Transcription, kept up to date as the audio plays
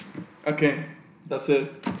Okay, that's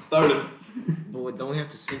it. Started. But don't we have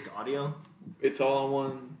to sync the audio? It's all on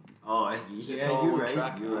one. Oh, It's yeah, all you're one right.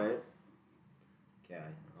 track You're now. right. Okay.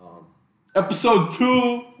 Episode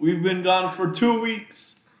 2. We've been gone for 2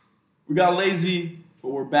 weeks. We got lazy, but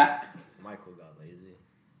we're back. Michael got lazy.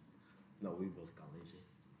 No, we both got lazy.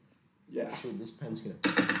 Yeah. Shoot, this pen's gonna.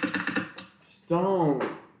 Just don't.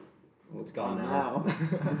 It's gone now.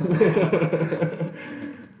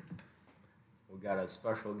 We got a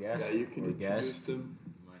special guest. Yeah, you can or introduce guest. them.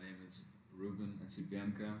 My name is Ruben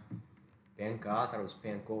Asibianca. Panko? I thought it was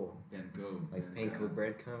panko. Panko. Like panko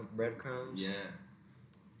breadcrumbs? Yeah.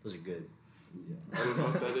 Those are good. I don't know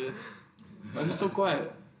what that is. Why is it so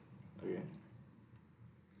quiet? Okay.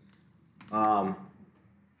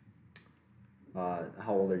 How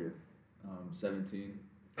old are you? 17.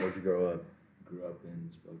 Where'd you grow up? Grew up in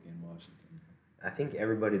Spokane, Washington. I think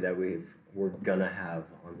everybody that we're gonna have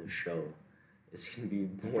on the show is gonna be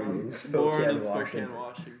born in Spokane,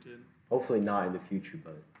 Washington. Hopefully not in the future,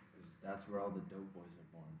 but That's where all the dope boys are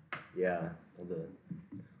born. yeah, all the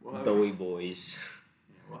We'll have, doughy boys.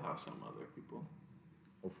 we'll have some other people.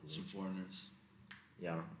 Hopefully, Some foreigners.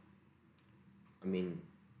 yeah. I mean,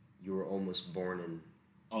 you were almost born in.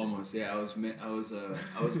 Almost, yeah. I was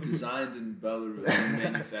designed in Belarus and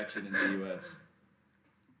manufactured in the U.S.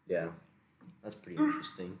 Yeah, that's pretty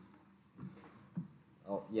interesting.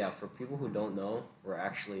 Oh yeah, for people who don't know, we're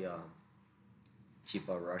actually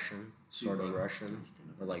Tipa Russian, sort of Tipa. Russian,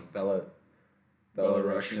 or like Belarusian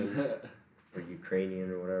Belarusian. or Ukrainian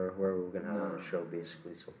or whatever. Whoever we're gonna have on No. the show,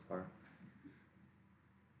 basically so far.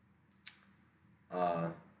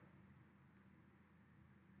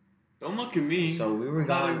 Don't look at me. So we were I'm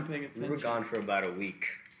not even gone. paying We attention. were gone for about a week.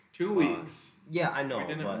 2 weeks. Yeah, I know, We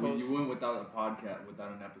didn't but post- You went without a podcast,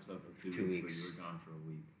 without an episode for 2 2 weeks, weeks. but you were gone for a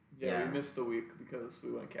week. Yeah, yeah. we missed the week because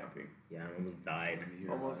we went camping. yeah, I almost died. Let me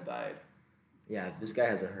hear Almost about died. Yeah, this guy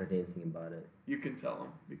hasn't heard anything about it. You can tell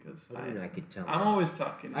him because What do you mean I could tell? I'm always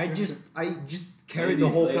talking. It's I your just turn. carried the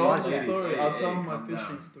whole Ladies, Tell him the ladies, podcast. story. hey, I'll hey, tell him calm my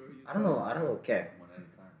fishing down. story. You I don't tell know. him. I don't know. Okay. One at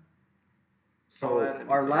a time. So at it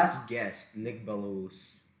our again. last guest, Nick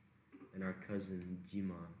Belarus, and our cousin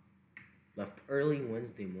Dima, left early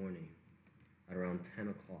Wednesday morning at around 10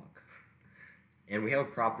 o'clock. And we have a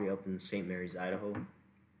property up in St. Mary's, Idaho,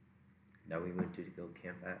 that we went to go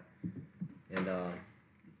camp at. And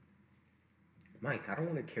Mike, I don't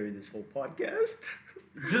want to carry this whole podcast.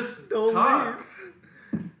 Just Don't talk.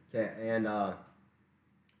 leave. Okay, and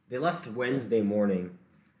they left Wednesday morning.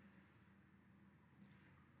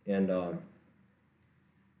 And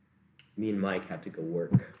me and Mike had to go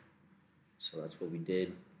work. So that's what we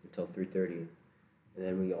did until 3:30. And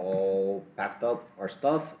then we all packed up our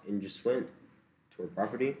stuff and just went to our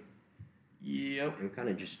property. Yep. And we kind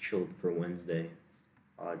of just chilled for Wednesday.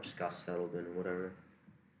 Just got settled in and whatever.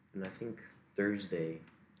 And I think Thursday,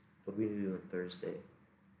 what did we do on Thursday?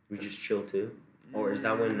 We just chilled too? Or is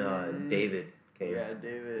that when David came Yeah,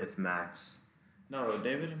 David. with Max? No,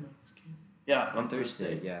 David and Max came. Yeah, On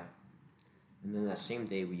Thursday, yeah. And then that same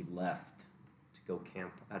day we left to go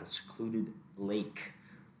camp at a secluded lake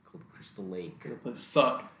called Crystal Lake. The place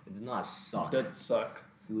sucked. It did not suck. That sucked.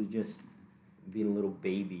 He was just being a little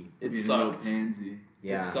baby. It Being a little sucked. pansy.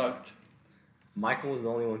 Yeah. It sucked. Michael was the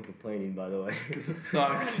only one complaining, by the way. Because it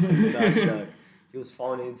sucked. That sucked. He was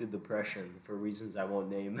falling into depression for reasons I won't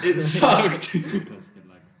name. It sucked. Because he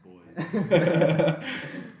likes boys.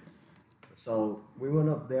 So we went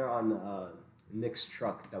up there on Nick's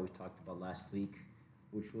truck that we talked about last week,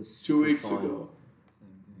 which was 2 super weeks fun, ago.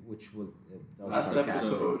 Which was that was Last sarcastic.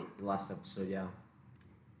 episode. The last episode, yeah.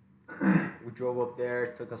 We drove up there.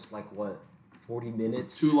 It took us like what, 40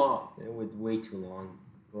 minutes? Too long. It was way too long.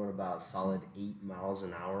 Going about a solid 8 miles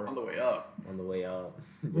an hour On the way up. on the way up.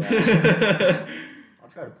 Yeah. I'll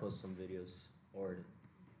try to post some videos or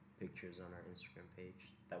pictures on our Instagram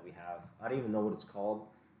page that we have. I don't even know what it's called.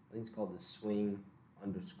 I think it's called the Swing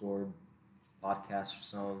 _ podcast or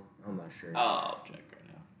something. I'm not sure. I'll check right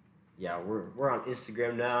now. Yeah, we're on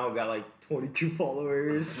Instagram now. Got like 22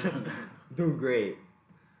 followers. Doing great.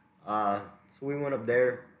 So we went up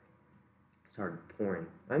there. Started pouring.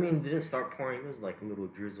 I mean, it didn't start pouring. It was like a little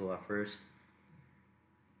drizzle at first.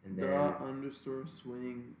 And then,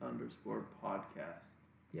 _swing_podcast.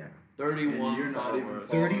 yeah. 31 And you're not even followers.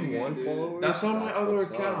 following 31 it, dude. followers? That's on my That's other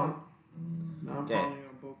what's up. account. Now I'm Okay. following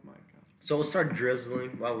on both my accounts. So it started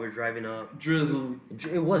drizzling while we were driving up. Drizzling.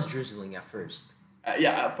 It was drizzling at first.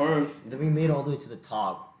 Yeah, at first. Then we made it all the way to the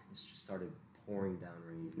top. It just started pouring down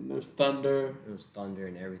rain. And there's thunder. It was thunder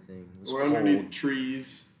and everything. It was We're cold. underneath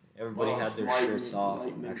trees. Everybody Well, had it's their lightning- shirts off.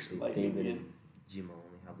 lightning- Actually, lightning David in. and Jima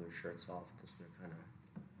only have their shirts off because they're kind of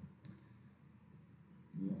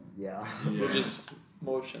Yeah. Yeah. Or just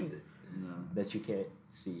motion. No. That you can't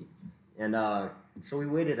see. And so we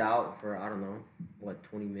waited out for, I don't know,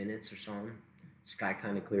 20 minutes or something. Sky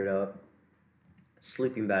kind of cleared up.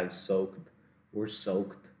 Sleeping bags soaked. We're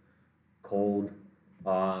soaked. Cold.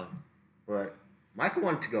 But Michael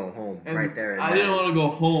wanted to go home And right there. I didn't want to go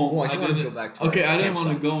home. Well, he I wanted to didn't- go back to Okay, our I didn't want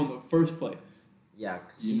to campsite. go in the first place. Yeah,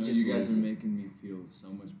 because You he know, just you guys lazy. are making me feel so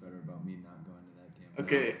much better about me not going to that camp.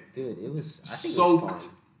 Okay, Dude, it was, I think it soaked, was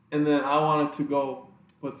fun. and then I wanted to go,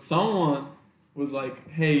 but someone was like,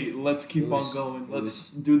 "Hey, let's keep It was- on going. it Let's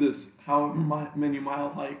do this. However many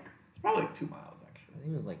mile hike. It's probably like 2 miles I actually.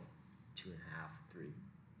 think it was like 2.5, 3.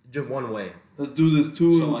 Just one way. Let's do this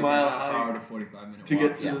 2 So like mile a half hour hike to 45 minute to walk.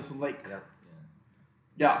 get to Yeah. this lake. Yeah.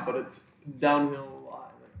 Yeah, but it's downhill a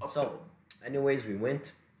lot. and then uphill. So, anyways, we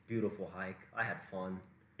went. Beautiful hike. I had fun.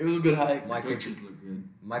 It was a good hike. My Michael, pictures look good.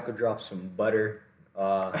 Michael dropped some butter.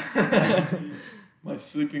 My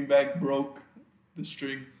sleeping bag broke. The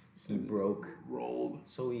string He broke. rolled.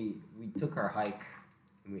 So we took our hike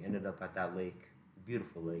and we ended up at that lake.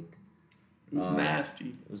 Beautiful lake. It was nasty.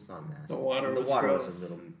 It was not nasty. The water was was gross. a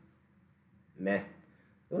little meh.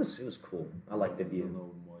 It was cool. I liked the It was view. A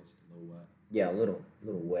little moist, a little wet. Yeah, a little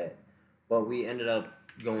wet. But we ended up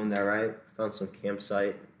going there, right? Found some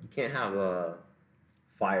campsite. You can't have a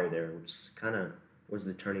fire there, which kind of was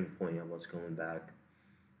the turning point of us going back.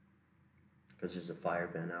 Because there's a fire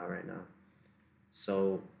ban out right now.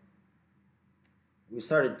 So we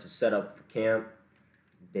started to set up for camp.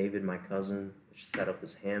 David, my cousin, set up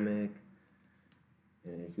his hammock.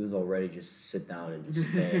 And he was all ready just to sit down and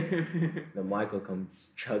just stay. Then Michael comes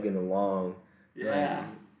chugging along. Yeah.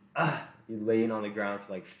 He's laying on the ground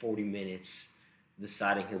for like 40 minutes,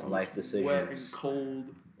 deciding his life Wet and decisions. cold,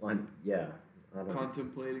 Yeah, I don't know.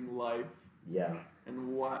 contemplating life Yeah,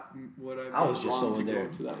 and what I was just wrong over to there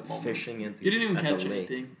go to that moment. fishing at the You didn't even at the catch lake.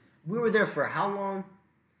 anything. We were there for how long?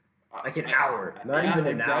 Like an hour. Not yeah, even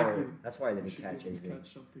an exactly. hour. That's why I We didn't should catch anything.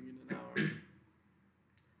 catch something in an hour.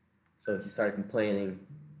 So he started complaining.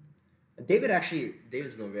 David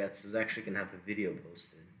Novets is actually gonna have a video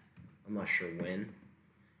posted. I'm not sure when,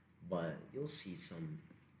 but you'll see some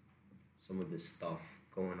of this stuff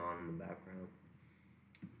going on in the background.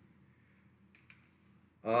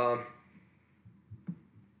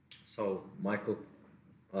 So Michael,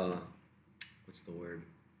 what's the word?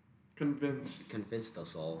 Convinced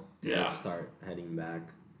us all to Yeah. start heading back.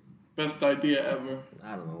 Best idea ever.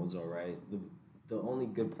 I don't know, it was alright. The only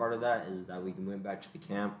good part of that is that we went back to the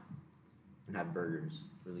camp and had burgers.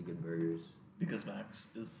 Really good burgers. Because Max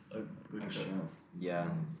is a good A cook. chef. Yeah,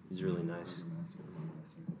 he's really nice. Burger master,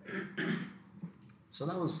 burger master. So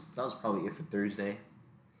that was probably it for Thursday.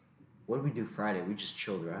 What did we do Friday? We just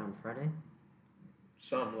chilled, right, on Friday?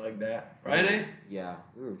 Something like that. Friday? Yeah,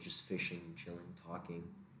 we were just fishing, chilling, talking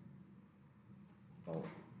about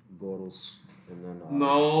girls, and then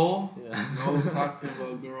No. yeah. No talking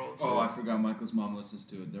about girls. Oh, I forgot Michael's mom listens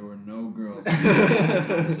to it. There were no girls in the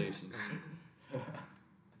conversation.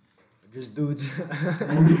 Just dudes. gosh.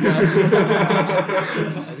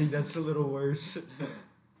 I think that's a little worse.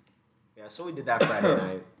 Yeah, so we did that Friday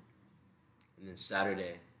night, and then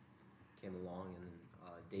Saturday came along, and then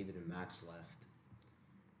David and Max left,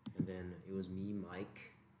 and then it was me,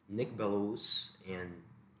 Mike, Nick Belarus, and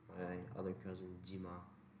my other cousin Dima.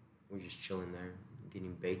 We're just chilling there,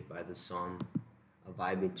 getting baked by the sun,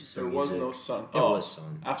 vibing to some There was music. no sun. There Oh, was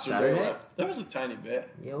sun. after Saturday? they left. There was a tiny bit.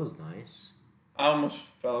 Yeah, it was nice. I almost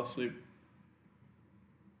fell asleep.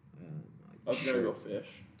 Uh, I was gonna go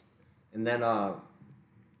fish. And then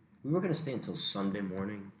we were gonna stay until Sunday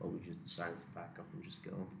morning, but we just decided to back up and just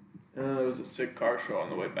go. And there was a sick car show on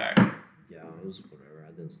the way back. Yeah, it was whatever.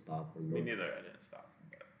 I didn't stop or Me look. neither. I didn't stop.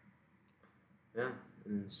 But Yeah,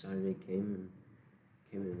 and Saturday came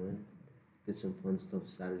and went. Did some fun stuff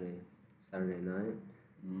Saturday night.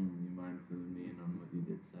 You mind filling me in on what you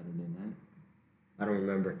did Saturday night? I don't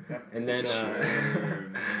remember. And then Sure,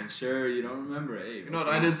 man. Sure, you don't remember. Hey, you know what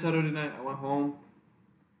I did Saturday night? I went home.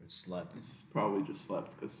 and slept. It's probably just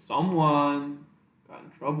slept because someone got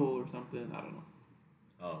in trouble or something. I don't know.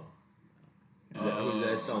 Oh. Who's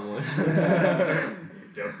that someone?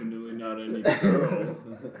 Definitely not any girl.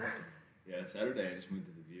 Yeah, Saturday I just went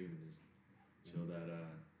to the view and just chilled at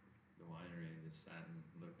the winery and just sat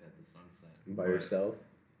and looked at the sunset. By But- yourself?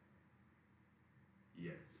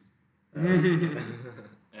 Yes. Mm-hmm.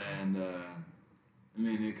 And I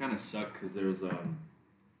mean, it kind of sucked because there was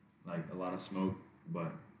like a lot of smoke,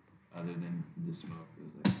 but other than the smoke, it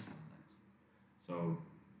was like kind of nice. So,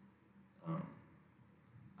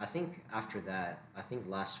 I think after that,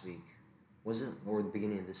 last week, was it, or the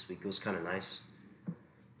beginning of this week, it was kind of nice.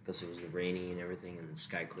 because it was raining and everything, and the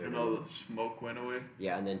sky cleared. And all the smoke went away.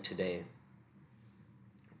 Yeah, and then today,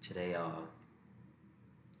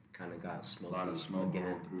 kind of got A smoky lot of smoke again.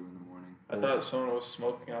 rolled through in the morning. I thought someone was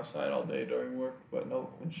smoking outside all day during work, but no,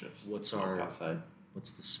 it's just What's smoke our- outside.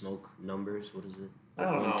 What's the smoke numbers? What is it? I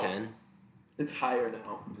don't know. 110? It's higher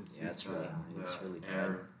now. Yeah, it's really high. It's really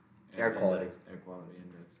bad. Air quality. Air quality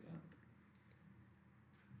index,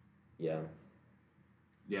 Yeah. yeah.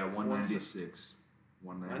 Yeah, 196.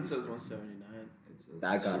 196. Mine says 179. It says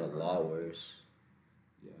That got a super lot high. worse.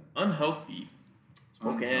 Yeah. Unhealthy.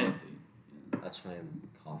 Spokane. Unhealthy. Yeah. That's why I'm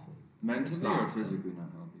coughing. Mentally not. or physically not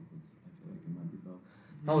healthy? 'Cause I feel like it might be both.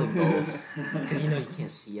 Probably both. Because you can't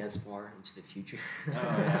see as far into the future. Oh,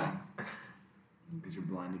 yeah. Because you're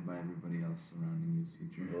blinded by everybody else surrounding you's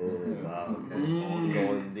future. Oh, wow. Okay. Mm.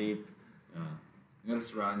 Going deep. Yeah. You gotta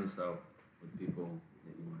surround yourself with people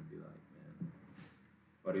that you want to be like, man.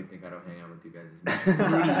 Why do you think I don't hang out with you guys as much? Who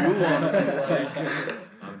do you want to be like?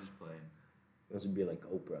 I'm just playing. It was to be like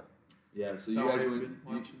Oprah. Yeah, so Is you that guys what went. you've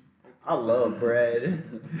been watching? I love bread.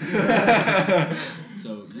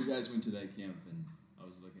 So you guys went to that camp, and I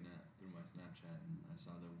was looking at through my Snapchat, and I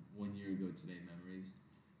saw the 1 year ago today memories,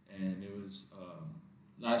 and it was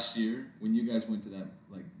last year when you guys went to that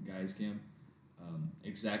guys camp.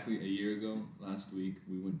 Exactly a year ago, last week,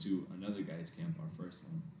 we went to another guys camp, our first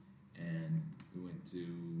one, and we went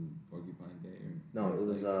to Porcupine Bay. No, it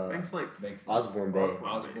was Thanks, like Banks Osborne Bay.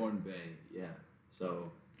 Osborne Bay, yeah.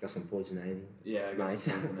 So Got some poison ivy. yeah, It's I got nice.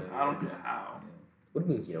 some poison ivy. I don't Yeah. know how. What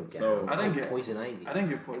do you mean you don't get So- it? It's I didn't called get- poison ivy. I didn't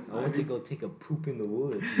get poison I went to ivy. go take a poop in the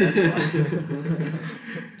woods. That's why.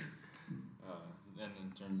 And then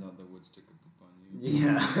it turns out the woods took a poop on you.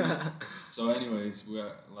 Yeah. So, anyways, we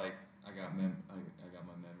are, I got my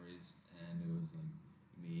memories, and it was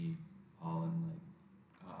me, Holland.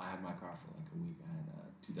 I had my car for a week. I had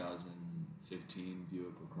a 2015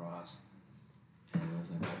 Buick LaCrosse, and it was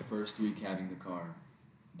my first week having the car,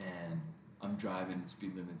 and I'm driving. The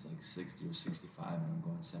speed limit's 60 or 65, and I'm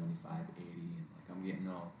going 75, 80, and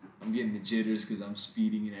I'm getting the jitters because I'm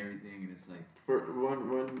speeding and everything, and it's like. For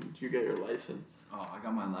when did you get your license? Oh, I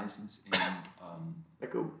got my license in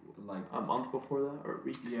Like a month before that or a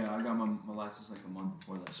week? Yeah, I got my license a month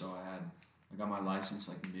before that. So I got my license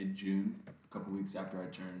mid-June, a couple weeks after I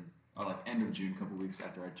turned, or end of June, a couple weeks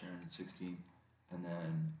after I turned 16, and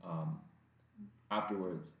then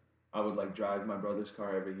afterwards I would drive my brother's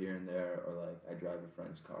car every here and there, or I drive a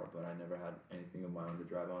friend's car, but I never had anything of my own to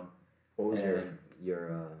drive on. What was And-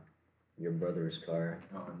 your brother's car?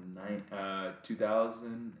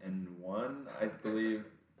 2001, I believe,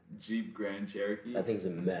 Jeep Grand Cherokee. That thing's a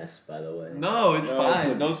mess, by the way. No, it's No, fine.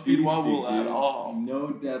 it's a No speed beastie, wobble at dude. all.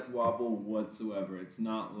 No death wobble whatsoever. It's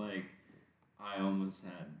not like I almost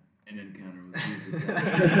had an encounter with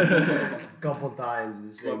Jesus. Couple times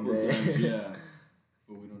the same Couple day. times, yeah.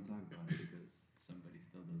 But we don't talk about it because somebody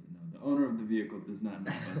still doesn't know. The owner of the vehicle does not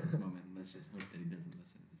know about this moment. Let's just hope that he doesn't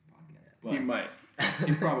listen to this podcast. But He might.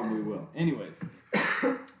 he probably will. Anyways,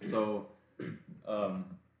 so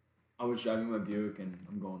I was driving my Buick and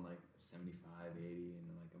I'm going 75, 80, and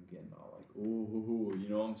I'm getting all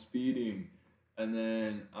ooh, I'm speeding. And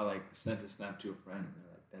then I sent a snap to a friend and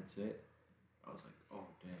they're like, that's it? I was like, oh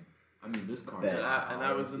dang. I mean, this car. Bet. And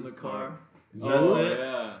I was in the car. That's Oh, it?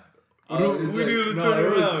 yeah. We need to turn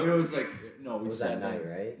around. It was no, It we was sat at night,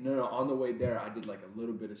 there. right? No, on the way there, I did a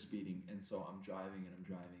little bit of speeding, and so I'm driving and I'm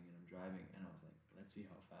driving and I'm driving, and I was like, let's see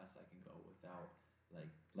how fast I can go without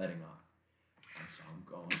letting off. And so I'm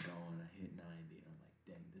going, I hit 90, and I'm like,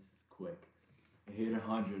 dang, this is quick. I hit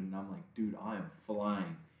 100, and I'm like, dude, I am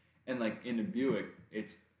flying. And in a Buick,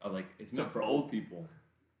 it's meant for old people,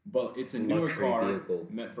 but it's a newer Luxury car vehicle.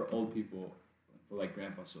 meant for old people, for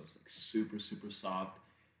grandpa. So it's super, super soft.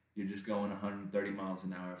 You're just going 130 miles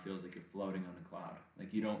an hour. It feels like you're floating on a cloud.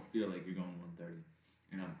 You don't feel like you're going 130.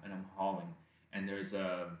 And I'm hauling. And there's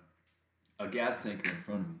a gas tanker in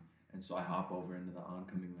front of me. And so I hop over into the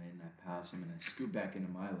oncoming lane and I pass him and I scoot back into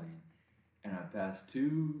my lane. And I pass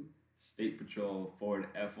two State Patrol Ford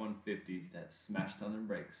F-150s that smashed on their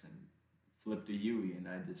brakes and flipped a Yui. And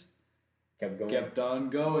I just Kept going. kept on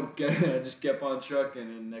going. I just kept on trucking,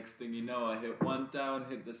 and next thing you know, I hit one town,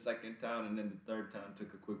 hit the second town, and then the third town.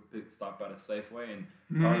 Took a quick pit stop at a Safeway and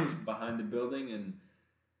parked behind the building, and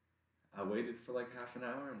I waited for half an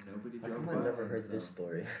hour, and nobody How drove come by. I never and heard so- this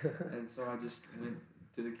story? And so I just went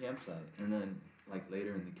to the campsite, and then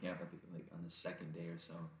later in the camp, I think on the second day or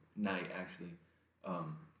so, night actually,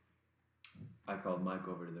 I called Mike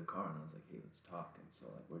over to the car, and I was like, "Hey, let's talk." And so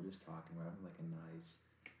we're just talking, we're having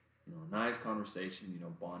a nice conversation,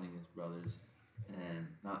 bonding as brothers, and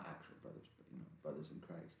not actual brothers, but brothers in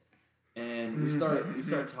Christ. And we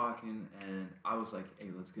started talking, and I was like,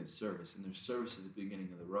 "Hey, let's get service." And there's service at the beginning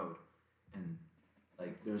of the road, and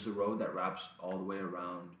like there's a road that wraps all the way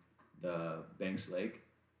around the Banks Lake,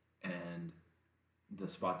 and the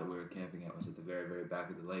spot that we were camping at was at the very, very back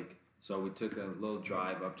of the lake. So we took a little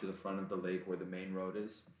drive up to the front of the lake where the main road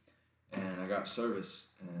is, and I got service.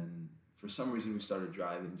 And for some reason, we started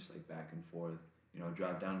driving just like back and forth.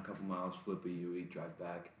 Drive down a couple miles, flip a U-E, drive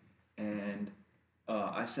back, and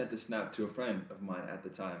I sent a snap to a friend of mine at the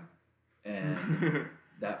time, and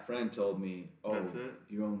that friend told me, "Oh, that's it?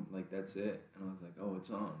 You don't that's it?" And I was like, "Oh, it's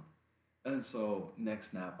on." And so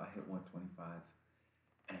next snap, I hit 125,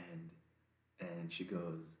 and she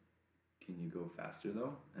goes, "Can you go faster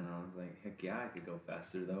though?" And I was like, "Heck yeah, I could go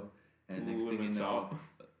faster though." And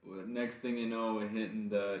next thing you know, we're hitting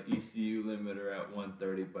the ECU limiter at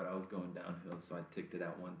 130, but I was going downhill, so I ticked it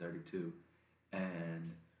at 132,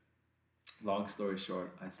 and long story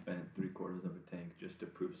short, I spent 3/4 of a tank just to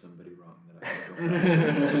prove somebody wrong that I could go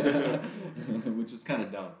faster, which was kind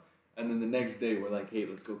of dumb. And then the next day, we're like, "Hey,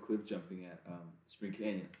 let's go cliff jumping at Spring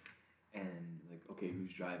Canyon." And like, "Okay,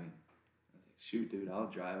 who's driving?" I was like, "Shoot, dude, I'll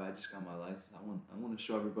drive. I just got my license. I want to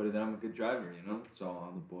show everybody that I'm a good driver, So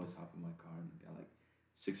all the boys hop in my car, and I got like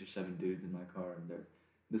 6 or 7 dudes in my car. And there's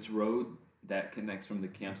this road that connects from the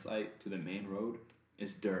campsite to the main road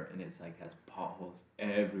is dirt, and it's like has potholes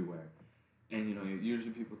everywhere. And,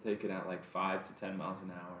 usually people take it at like 5 to 10 miles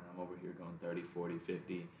an hour, and I'm over here going 30, 40,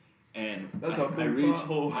 50. And that's a big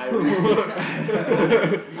pothole. I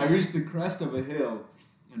reached the crest of a hill,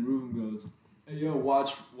 and Ruben goes, "Hey, yo,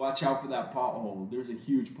 watch out for that pothole. There's a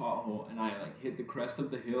huge pothole." And I hit the crest of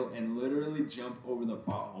the hill and literally jump over the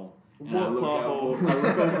pothole. And I look over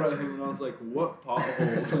at him, and I was like, "What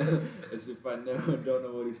pothole?" As if I don't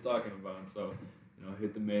know what he's talking about. And so,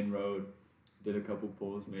 hit the main road. Did a couple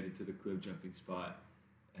pulls, made it to the cliff jumping spot,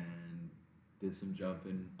 and did some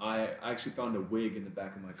jumping. I actually found a wig in the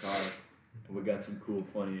back of my car, and we got some cool,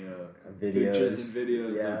 funny pictures and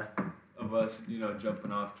videos of us,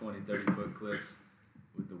 jumping off 20, 30-foot cliffs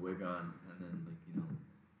with the wig on, and then,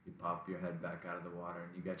 you pop your head back out of the water,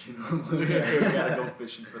 and you got your normal wig. You gotta go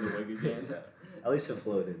fishing for the wig again. At least it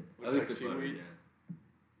floated. At least it floated, yeah.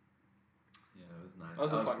 Yeah, it was nice. That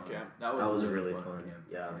was a fun camp. That was really fun camp.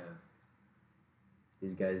 Yeah.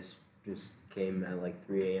 These guys just came at like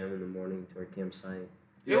 3 a.m. in the morning to our campsite.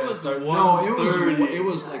 It was like 1:30. It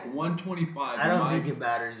was like 1:25. I don't think it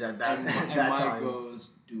matters at that and that Mike time. goes,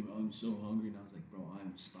 "Dude, I'm so hungry." And I was like, "Bro,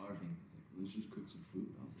 I'm starving." He's like, "Let's just cook some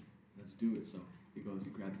food." I was like, "Let's do it." So he goes, he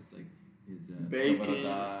grabs his bacon,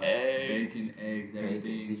 eggs, everything.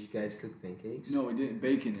 Did you guys cook pancakes? No, we didn't.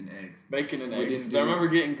 Bacon and eggs. Bacon and eggs. I remember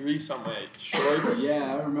getting grease on my shorts.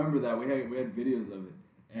 Yeah, I remember that. We had videos of it.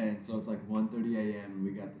 And so it's like 1:30 a.m. and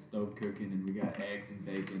we got the stove cooking and we got eggs and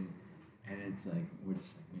bacon, and it's like we're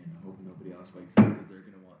just like, man, I hope nobody else wakes up because they're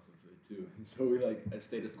gonna want some food too. And so I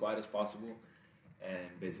stayed as quiet as possible,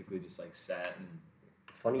 and basically just sat and.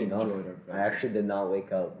 Funny enough, I actually did not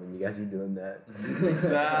wake up when you guys were doing that.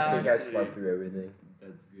 Exactly. I think I slept through everything.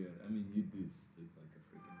 That's good. I mean, you do sleep like a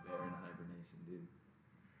freaking bear in hibernation, dude.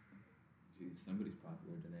 Jeez, somebody's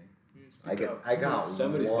popular today. I got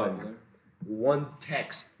somebody's popular. One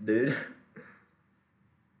text, dude. It's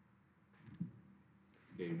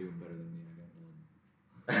okay, you're doing better than me.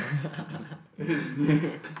 I got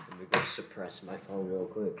one. Let me go suppress my phone real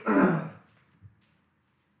quick.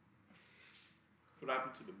 What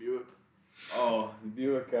happened to the Buick? Oh, the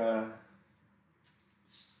Buick.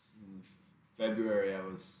 February, I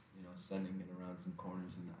was sending it around some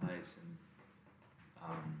corners in the ice, and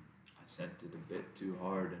I sent it a bit too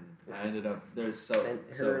hard, and I ended up sent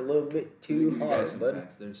her a little bit too hard, but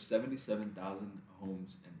facts. There's 77,000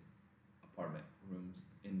 homes and apartment rooms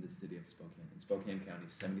in the city of Spokane. In Spokane County,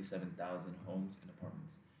 77,000 homes and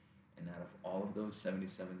apartments. And out of all of those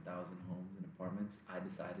 77,000 homes and apartments, I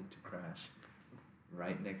decided to crash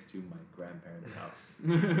right next to my grandparents' house.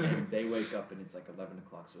 And they wake up and it's like 11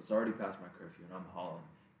 o'clock, so it's already past my curfew, and I'm hauling.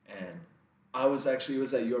 And it was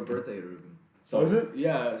at your birthday, Ruben. So was it?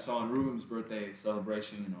 Yeah, so on Ruben's birthday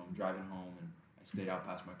celebration, I'm driving home, and I stayed out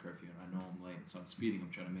past my curfew, and I know I'm late, so I'm speeding.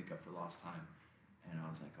 I'm trying to make up for lost time. And I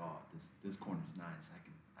was like, oh, this corner's nice. I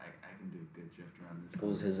can do a good drift around this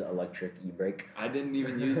corner. Pulls his electric e-brake. I didn't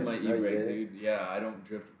even use my No, you e-brake, didn't? dude. Yeah, I don't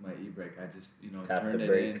drift with my e-brake. I just, Tap turned the it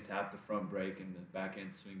brake. in, tap the front brake, and the back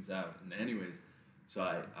end swings out. And anyways, so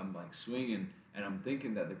I'm like swinging, and I'm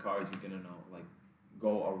thinking that the car is gonna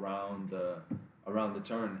go around the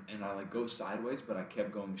turn, and I go sideways, but I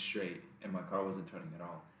kept going straight, and my car wasn't turning at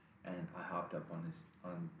all. And I hopped up on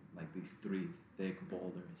these 3 thick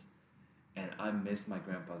boulders, and I missed my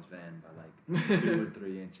grandpa's van by like 2 or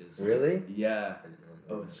 3 inches. Really? Yeah. I didn't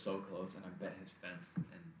Oh, know it was that. so close, and I bet his fence. And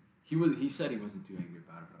he said he wasn't too angry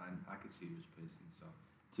about it, but I could see he was pissed, and so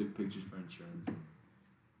took pictures for insurance and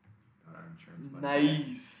got our insurance money back.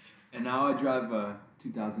 Nice. And now I drive a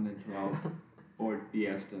 2012 Ford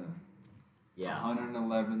Fiesta. Yeah.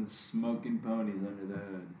 111 smoking ponies under the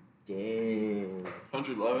hood. Dang.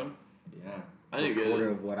 111. Yeah. I didn't A get quarter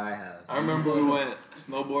it. of what I have. I remember we went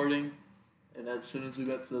snowboarding, and as soon as we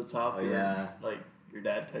got to the top, Oh, yeah. like your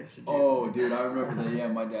dad texted you. Oh, dude, I remember that. Yeah,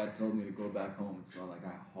 my dad told me to go back home, and so like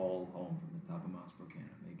I hauled home from the top of Mount Spokane,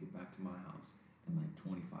 make it back to my house in like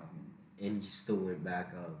 25 minutes. And you still went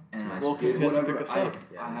back up. And to I my Well, 'cause did he had to whatever pick us I, up.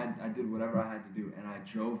 Yeah. I did whatever I had to do, and I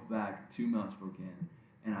drove back to Mount Spokane,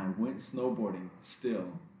 and I went snowboarding still.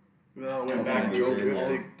 No, And went then I back drove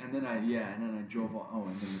drifting. and then I drove all,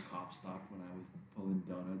 and then the cop stopped when I was pulling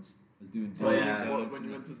donuts. I was doing Oh, donuts. yeah. donuts When you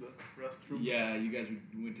and went to the restroom. yeah, you guys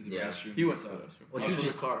went to the Yeah. restroom. He went and to the stuff. restroom. Well, I was he in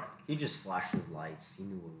the car. He just flashed his lights. He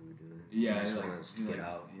knew what we were doing. Yeah, He just like, wanted us to he get like-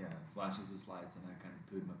 out. Yeah, flashes his lights, and I kind of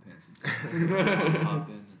pooed my pants and hop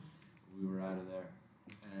in, and we were out of there.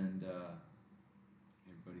 And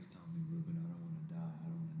everybody's telling me, Ruben, I don't want to die. I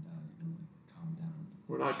don't want to die. You know, like, calm down.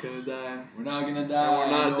 We're not gonna die. We're not gonna And die. we're I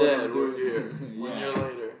not know what dead. I'm We're doing. here. 1 year Yeah.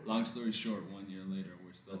 later. Long story short, 1 year later,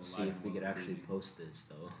 we're still Let's see alive. if we and could well actually breathing. post this,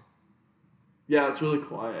 though. Yeah, it's really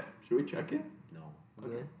quiet. Should we check it? No.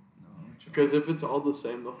 Okay. Okay. No, I'm sure. Because if it's all the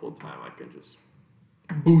same the whole time, I can just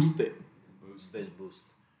boost it. Boost, Space boost.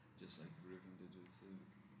 just like Ruben did with Civic.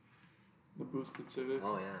 The boosted Civic.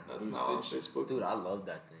 Oh, yeah. That's not on Boosted. Facebook. Dude, I love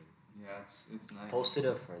that thing. Yeah, it's nice. Posted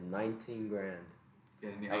it for 19 grand.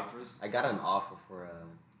 Get any I- offers? I got an offer for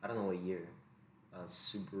I don't know what year.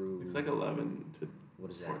 Subaru. It's like 11 to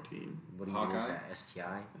What is that? 14. What do you use Hawkeye? that?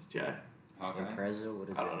 STI? STI. Hawkeye? Impreza? What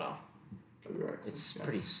is I it? don't know. WRX, It's yeah.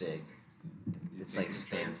 pretty sick. You It's think like you can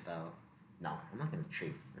stand style. No, I'm not gonna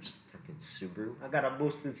trade for freaking Subaru. I got a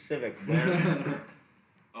boosted Civic. trade? Man.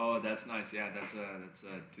 Oh, that's nice. Yeah, that's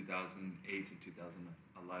a 2008 to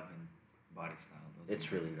 2011 body style. Those are It's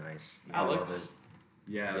nice. really nice. Alex? I love it.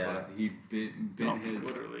 Yeah, Yeah. but he bit No, his.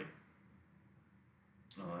 literally.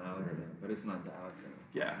 Oh, Alex, yeah, but it's not the Alex that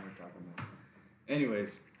Yeah. we're talking about.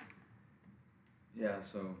 Anyways, yeah.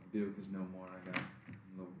 So Buick is no more. I got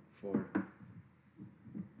a little Ford.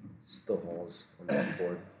 Still hauls on that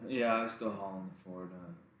Ford. Yeah, I'm still hauling the Ford.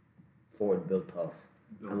 Ford built tough.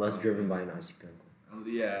 Built Unless up. driven by an icy pinnacle.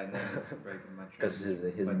 Yeah, and then it's breaking my Because trans.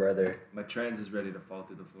 his my, brother. my trans is ready to fall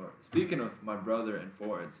through the floor. Speaking of my brother and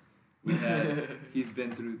Fords, we had he's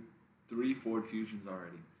been through 3 Ford Fusions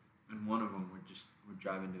already, and one of them we're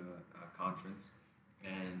driving to a conference,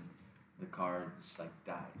 and the car just like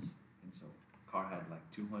dies, and so car had like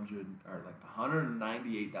 200 or like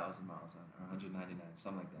 198,000 miles on it, or 199,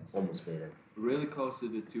 something like that. So Almost made it. really close to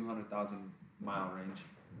the 200,000 mile range.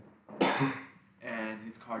 And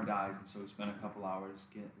his car dies, and so we spent a couple hours,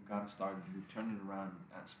 got it started, we turned it around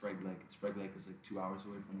at Sprague Lake. Sprague Lake is like 2 hours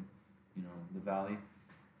away from, the valley.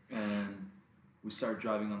 And we start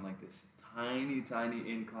driving on like this tiny, tiny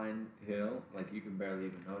incline hill, like you can barely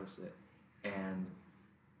even notice it. And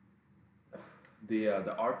the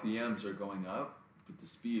RPMs are going up, but the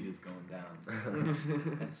speed is going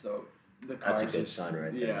down. And so the car That's a is good just, sign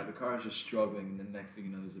right yeah, there. the car is just struggling, and the next thing you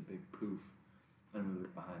know, there's a big poof, and we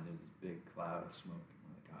look behind, there's this big cloud of smoke, and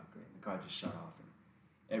we're like, oh great, the car just shut off, and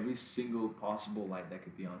every single possible light that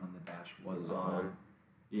could be on the dash was on.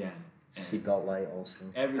 Yeah. And Seatbelt light also.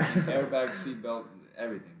 everything, airbag, seatbelt,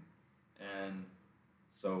 everything, and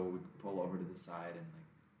so we pull over to the side, and like,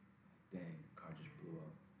 dang, the car just blew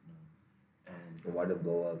up, and And why did it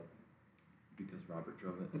blow up? because Robert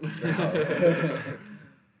drove it.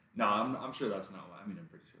 No, I'm sure that's not why. I mean, I'm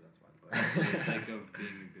pretty sure that's why. But for the sake of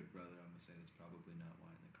being a good brother, I'm gonna say that's probably not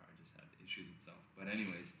why. The car just had issues itself. But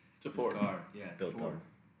anyways, It's a this Ford. car, yeah, it's Built a Ford.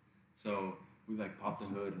 So we like pop the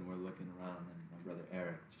hood and we're looking around, and my brother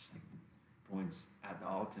Eric just like points at the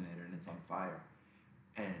alternator and it's on fire.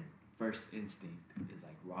 And first instinct is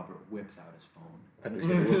like Robert whips out his phone. I was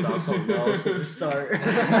gonna whip out something else to start.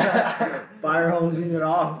 Fire hosing it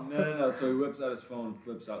off. No. So he whips out his phone,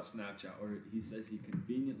 flips out Snapchat, or he says he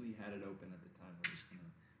conveniently had it open at the time.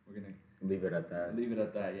 We're gonna Leave it at that. leave it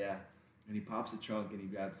at that, yeah. And he pops the trunk and he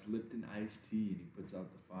grabs Lipton iced tea and he puts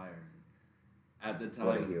out the fire. At the time,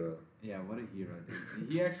 What a hero. yeah, what a hero, dude.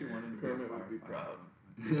 He actually wanted to be a Kermit would be firefighter.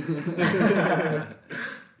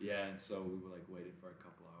 Yeah, and so we were like waited for a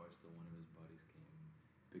couple hours till one of his buddies came,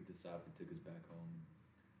 picked us up, and took us back home.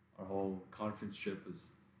 Our whole conference trip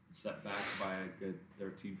was set back by a good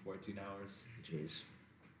 13, 14 hours. Jeez.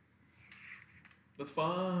 That's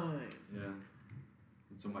fine. Yeah.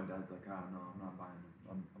 And so my dad's like, oh no, I'm not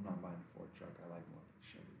buying a Ford truck. I like more like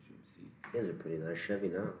Chevy GMC. He has a pretty nice Chevy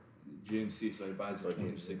now. GMC, so he buys a Oh,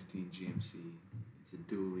 2016 GMC. It's a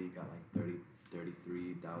dually, got like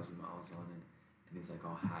 33,000 miles on it. And he's like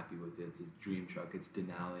all happy with it. It's a dream truck. It's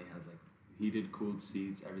Denali, has like heated, cooled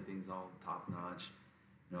seats. Everything's all top notch.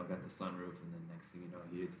 You know, got the sunroof, and then next thing you know,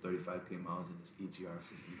 he hits 35k miles and his EGR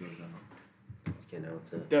system goes out. You know,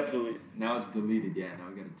 it's a, Definitely. Now it's deleted. Yeah, now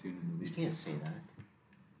we got to tune and delete. you can't say that.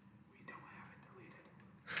 We don't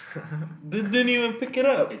have it deleted. Didn't even pick it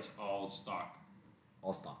up. It's all stock.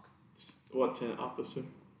 All stock. What tint, officer?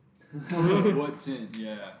 What tint?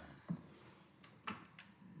 Yeah.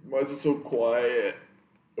 Why is it so quiet?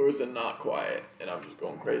 Or is it not quiet? And I'm just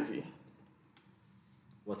going crazy.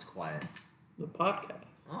 What's quiet? The podcast.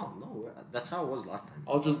 Oh no, that's how it was last time.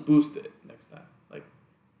 I'll just boost it next time. Like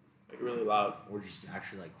really loud. We're just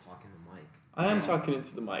actually like talking to the mic. I am talking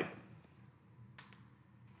into the mic.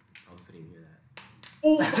 I couldn't hear that.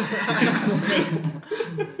 Oh!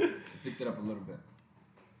 Picked it up a little bit.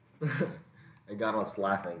 It got us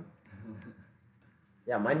laughing.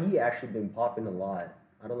 Yeah, my knee actually been popping a lot.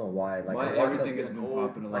 I don't know why. Like I walk everything up, has been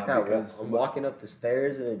popping a lot like because I'm walking up the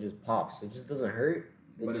stairs and it just pops. It just doesn't hurt.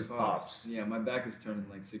 It but just pops. Yeah, my back is turning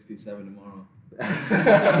like 67 tomorrow. I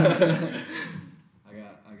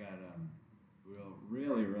got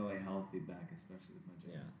really healthy back, especially with my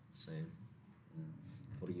Yeah, gym. same.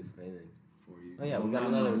 What are you framing? For you. Oh, yeah, we got now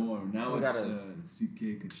another- no more. Now we it's got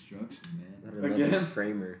CK Construction, man. Got another Again?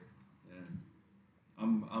 framer. Yeah. I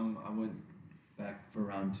went back for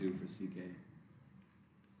round 2 for CK.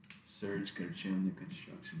 Serge Karchemnik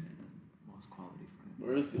Construction, man. Most quality frame.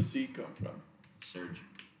 Where does the C come from? Serge.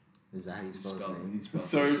 Is that how you spell his name? He spells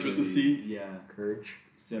Serge with the C? Yeah. Courage.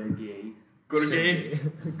 Sergey. Go to gay.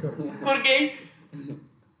 Go to gay.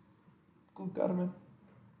 Go Carmen.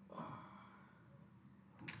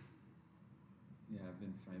 Yeah, I've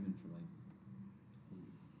been framing for like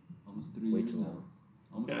almost 3 Way years too now. long.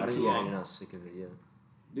 Almost Yeah, I three think too years. long. you're not sick of it yet.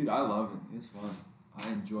 Dude, I love it. It's fun. I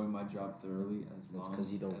enjoy my job thoroughly as That's long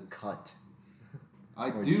because you don't as cut. I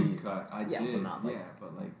or do do you? cut. I Yeah, did. but not like- yeah,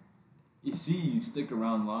 but like you see, you stick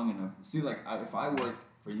around long enough. See, like if I worked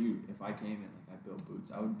for you, if I came in like I built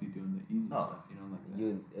boots, I would be doing the easy Oh. stuff, you know, like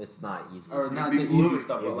that. It's not easy. Or You'd not be the gluing. easy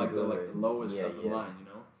stuff, Yeah, but like the gluing. lowest Yeah, of the yeah. line, you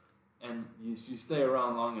know. And you stay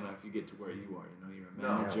around long enough, you get to where you are. You know, you're a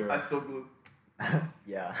manager. I still glue.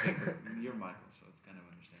 Yeah. You're Michael, so it's kind of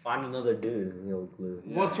understandable. Find another dude and he'll glue.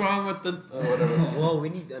 Yeah. What's wrong with the Whatever. Well, we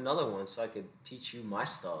need another one so I could teach you my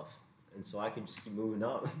stuff, and so I could just keep moving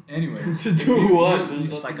up. Anyways, To if do what? You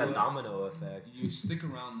It's like a stick domino effect. You stick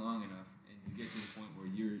around long enough, and you get to the point where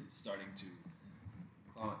you're starting to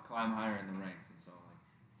climb higher in the ranks. And so,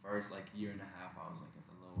 like first like year and a half, I was like at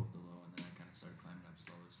the low of the low, and then I kind of started climbing up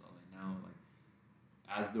slowly. Now, like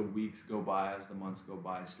as the weeks go by, as the months go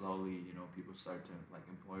by, slowly, you know, people start to like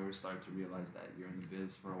employers start to realize that you're in the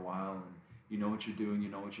biz for a while and you know what you're doing, you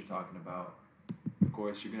know what you're talking about. Of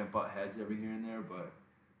course, you're gonna butt heads every here and there, but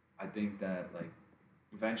I think that like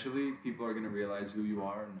eventually people are gonna realize who you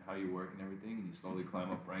are and how you work and everything, and you slowly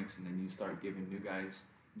climb up ranks, and then you start giving new guys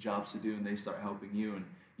jobs to do, and they start helping you, and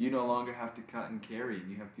you no longer have to cut and carry,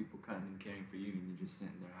 and you have people cutting and carrying for you, and you're just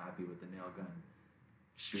sitting there happy with the nail gun,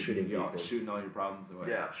 Shooting people. shooting all your problems away.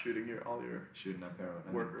 Yeah, shooting all your Shooting up heroin. I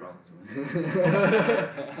mean, Workers. problems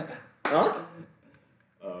away. Huh?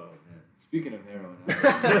 Oh man! Speaking of heroin,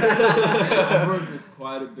 I've worked with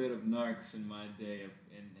quite a bit of narcs in my day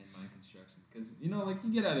in my construction. Because you know, like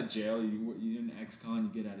you get out of jail, you're in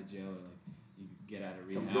ex-con, you get out of jail, or like you get out of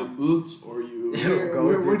build rehab. boots or you.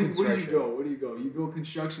 Where do you construction. go? Where do you go? You go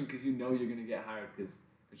construction because you know you're gonna get hired because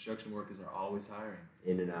construction workers are always hiring.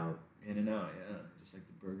 In and out. In and out, yeah, just like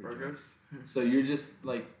the burger joint. Burgers. So you're just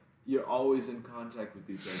like you're always in contact with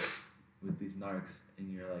these with these narcs,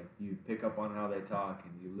 and you're like you pick up on how they talk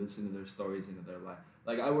and you listen to their stories into their life.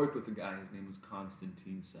 Like I worked with a guy, his name was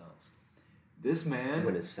Constantine Sells. This I'm man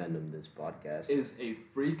gonna send him this podcast. is a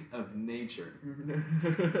freak of nature.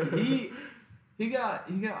 He got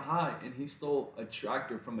high and he stole a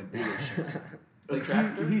tractor from a dealership. Like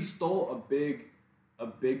tractor? he stole a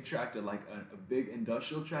big tractor, like a big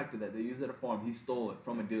industrial tractor that they use at a farm. He stole it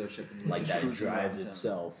from a dealership and he was Like just that cruising drives around town.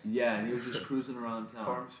 itself. Yeah, and he was just cruising around town.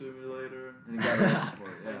 Farm Simulator. And he got arrested for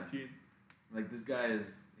it. Yeah, 19. like this guy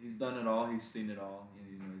he's done it all. He's seen it all.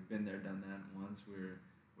 You know, he's been there, done that. Once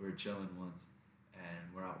we were chilling once,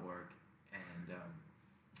 and we're at work, and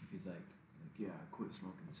he's like, yeah, I quit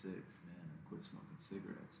smoking cigs, man. I quit smoking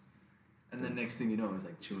cigarettes. And then next thing you know, he's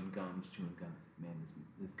like chewing gum. He's like, man,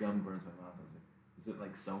 this gum burns my mouth. I was like, is it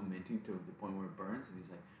like so minty to the point where it burns? And he's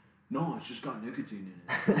like, no, it's just got nicotine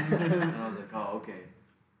in it. And I was like, oh, okay.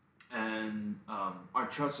 and our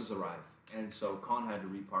trusses arrive, and so Con had to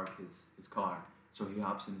repark his car. So he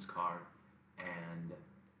hops in his car, and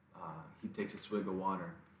he takes a swig of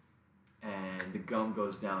water, and the gum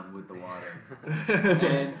goes down with the water,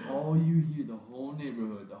 and all you hear, the whole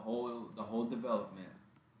neighborhood, the whole development,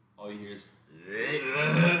 all you hear is.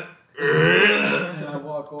 And I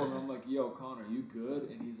walk over and I'm like, yo, Connor, you good?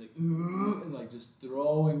 And he's like, "Ugh," and like just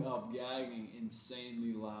throwing up, gagging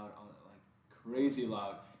insanely loud, crazy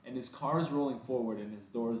loud. And his car is rolling forward and his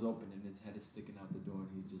door is open and his head is sticking out the door and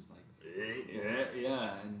he's just like,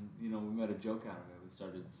 yeah. And, you know, we made a joke out of it. We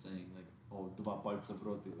started saying like, oh, dva palca v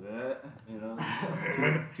roti, you know,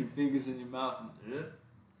 two fingers in your mouth.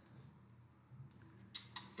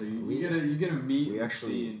 So you get to meet and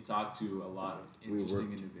see and talk to a lot of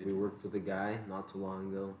interesting individuals. We worked with a guy not too long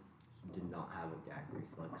ago. He did not have a gag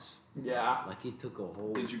reflex. Yeah. Like he took a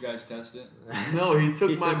whole. Did you guys test it? No, he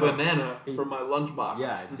took my banana from my lunchbox.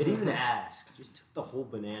 Yeah, didn't even ask. Just took the whole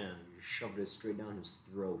banana and just shoved it straight down his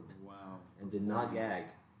throat. Wow. And did not gag.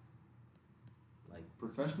 Like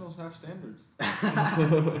professionals have standards.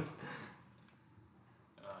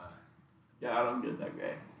 Yeah, I don't get that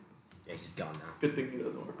guy. Yeah, he's gone now. Good thing he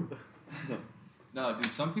doesn't work with us. No,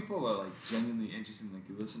 dude, some people are like genuinely interesting. Like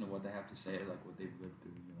you listen to what they have to say, like what they've lived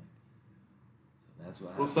through, and you're like, so that's what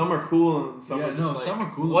happens. Well, some are cool and some are just like, some are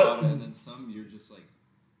cool what? about it, and then some you're just like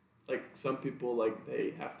some people like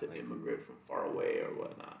they have to immigrate from far away or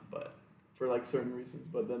whatnot, but for like certain reasons.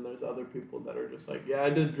 But then there's other people that are just like, yeah, I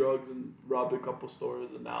did drugs and robbed a couple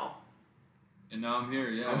stores and now I'm here.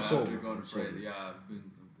 Yeah, I'm after sober. going to pray. Yeah, I've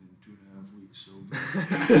been 2.5 weeks sober.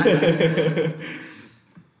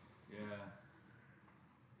 Yeah,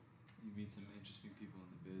 you meet some interesting people in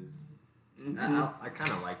the biz. Mm-hmm. I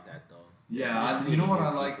kind of like that though. Yeah, you know what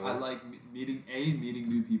I like? I like meeting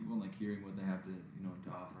new people and like hearing what they have to to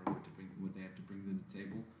offer, what they have to bring to the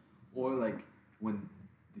table, or like when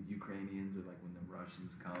the Ukrainians or like when the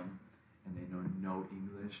Russians come and they know no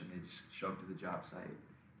English and they just show up to the job site.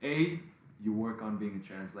 A, you work on being a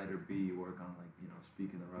translator. B, you work on like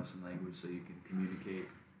speaking the Russian language so you can communicate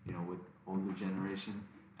with older generation.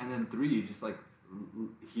 And then 3, you just like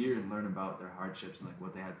hear and learn about their hardships and like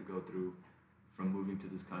what they had to go through from moving to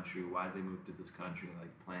this country, why they moved to this country, like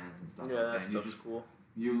plans and stuff like that. That stuff's cool.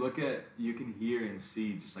 You can hear and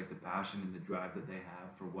see just like the passion and the drive that they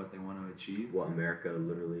have for what they want to achieve. What America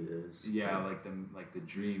literally is. Yeah, like the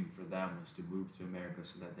dream for them was to move to America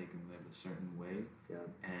so that they can live a certain way. Yeah.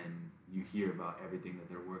 And you hear about everything that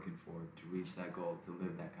they're working for to reach that goal, to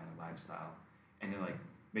live that kind of lifestyle. And it like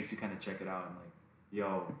makes you kind of check it out and like,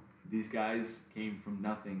 yo, these guys came from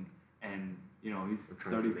nothing and he's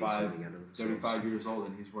 35 years old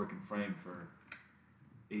and he's working frame for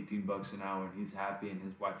 $18 an hour and he's happy and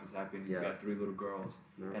his wife is happy and he's got 3 little girls.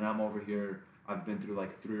 Yeah. And I'm over here, I've been through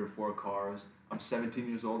like 3 or 4 cars. I'm 17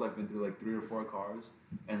 years old, I've been through like 3 or 4 cars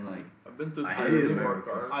and like I've been through 3 or 4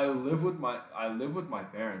 cars. I live with my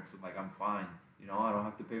parents, like I'm fine. I don't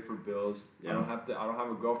have to pay for bills. Yeah. I don't have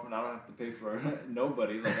a girlfriend. I don't have to pay for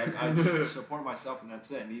nobody. Like I just support myself and that's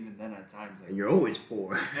it. And even then at times like, and you're always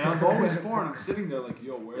poor. And I'm always poor and I'm sitting there like,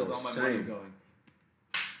 yo, where's all my money going?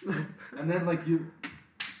 And then like you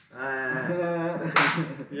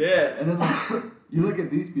yeah. And then like you look at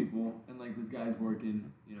these people and like this guy's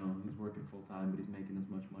working, he's working full time, but he's making as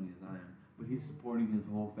much money as I am. But he's supporting his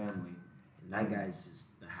whole family. And that guy's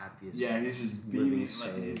just the happiest. Yeah, he's just beaming.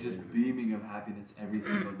 Like he's just beaming of happiness every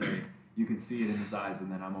single day. You can see it in his eyes,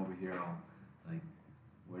 and then I'm over here all like,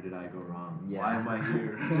 where did I go wrong? Yeah. Why am I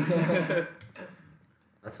here?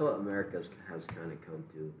 That's what America has kind of come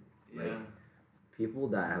to. Like, yeah. People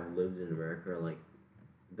that have lived in America are like,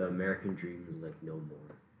 the American dream is like no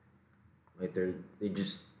more. Like they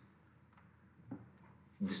just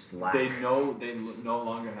lack. They know they no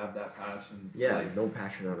longer have that passion. Yeah, like, no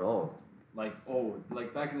passion at all. Like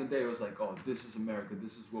back in the day, it was like, oh, this is America.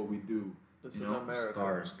 This is what we do. This is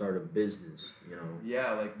America. Start a business.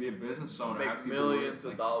 Yeah, like be a business owner. Make have millions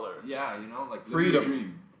of dollars. Yeah, like freedom. Live your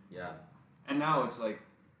dream. Yeah. And now it's like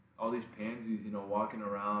all these pansies, walking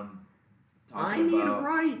around. I need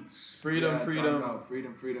rights. Freedom. About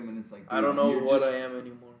freedom, and it's like, dude, I don't know what I am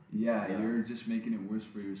anymore. Yeah, you're just making it worse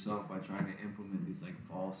for yourself by trying to implement these like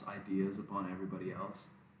false ideas upon everybody else,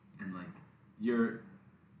 and like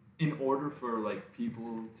in order for like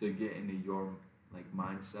people to get into your like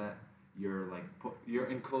mindset, you're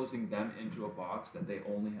enclosing them into a box that they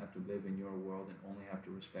only have to live in your world and only have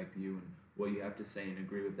to respect you and what you have to say and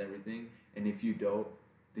agree with everything. And if you don't,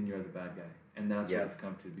 then you're the bad guy. And that's what it's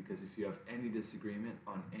come to, because if you have any disagreement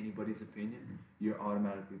on anybody's opinion, you're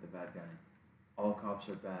automatically the bad guy. All cops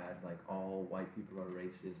are bad, like all white people are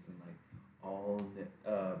racist, and like all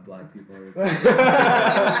black people are.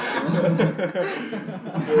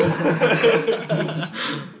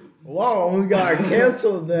 Whoa, we got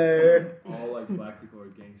canceled there. All like black people are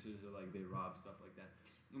gangsters or like they rob stuff like that.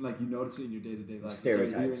 And like you notice it in your day to day life.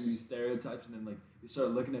 Stereotypes. You start hearing these stereotypes, and then like you start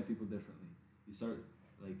looking at people differently. You start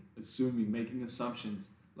like assuming, making assumptions.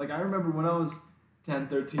 Like I remember when I was 10,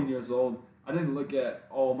 13 years old, I didn't look at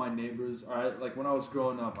all my neighbors. All right, like when I was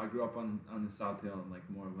growing up, I grew up on the South Hill in like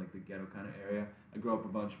more of like the ghetto kind of area. I grew up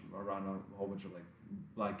around a whole bunch of like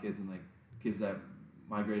black kids and like kids that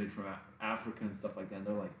migrated from Africa and stuff like that. And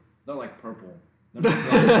they're like purple. They're dark.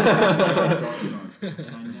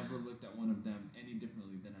 And I never looked at one of them any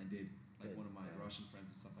differently than I did like one of my Russian friends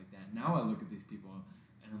and stuff like that. Now I look at these people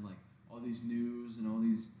and I'm like, all these news and all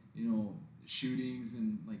these, shootings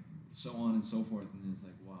and like so on and so forth. And it's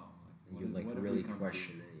like, wow. You like really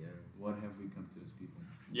question it, yeah. What have we come to as people?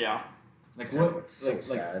 Yeah. Like What? so Like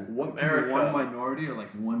sad. what? America. One minority or like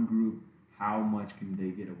one group? How much can they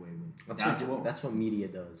get away with? That's what media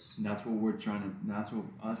does. That's what we're trying to. That's what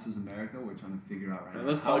us as America we're trying to figure out right And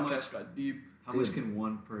now. this podcast got deep. How much can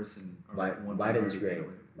one person or like one Biden's minority great. get away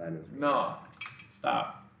with? Biden's great. No.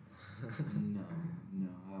 Stop. No.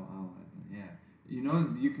 Yeah.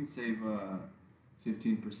 You can save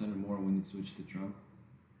 15% or more when you switch to Trump.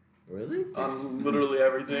 Really? On literally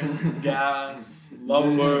everything. Gas,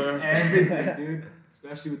 lumber. Everything, dude.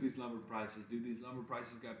 Especially with these lumber prices. Dude, these lumber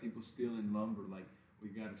prices got people stealing lumber. Like, we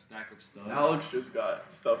got a stack of studs. Alex just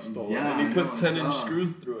got stuff stolen, Yeah, and he I put know, 10-inch so-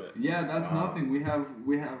 screws through it. Yeah, that's Wow. nothing. We have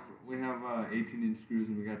 18-inch screws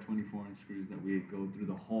and we got 24-inch screws that we go through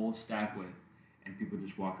the whole stack with, and people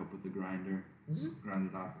just walk up with a grinder, grind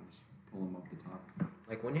it off, and just pull them up the top.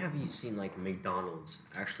 Like, when have you seen like McDonald's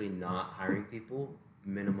actually not hiring people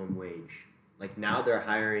minimum wage? Like now they're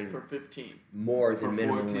hiring For 15. more For than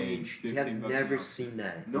minimum 14, wage. You have 15 bucks never an hour. seen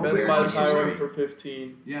that. Nobody Best wants Buy's to hiring work. for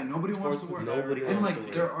 15. Yeah, nobody wants to work. Nobody And wants like to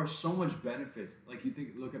work. there are so much benefits. Like you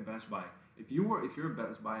look at Best Buy. If you're a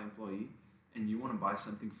Best Buy employee and you want to buy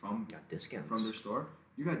something from Got discounts. their store,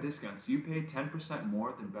 you got discounts. You pay 10%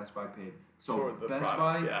 more than Best Buy paid. So For the Best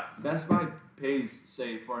product, Buy, yeah. Best Buy pays,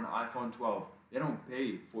 say, for an iPhone 12, they don't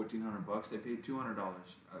pay $1,400. They pay $200.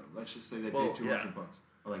 Let's just say they pay $200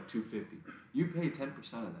 or like $250. You pay 10%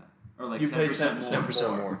 of that, or like You pay 10%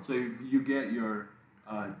 more. more. So you get your,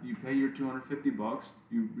 you pay your $250.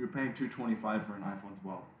 You're paying $225 for an iPhone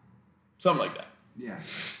 12. Something like that. Yeah.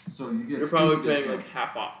 So you get. You're probably stupid paying discounts. like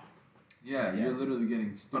half off. Yeah, Yeah. you're literally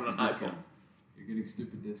getting stupid On an discounts. iPhone. You're getting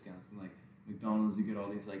stupid discounts, and like McDonald's, you get all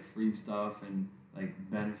these like free stuff and like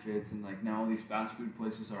benefits, and like now all these fast food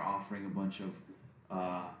places are offering a bunch of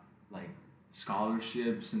like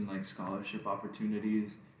scholarships and like scholarship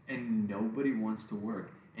opportunities, and nobody wants to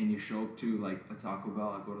work. And you show up to like a Taco Bell,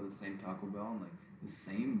 I go to the same Taco Bell, and like the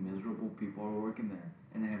same miserable people are working there,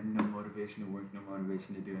 and they have no motivation to work, no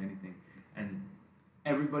motivation to do anything, and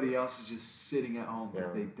everybody else is just sitting at home because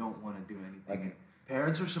Yeah. they don't want to do anything. Like- And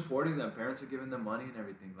parents are supporting them. Parents are giving them money and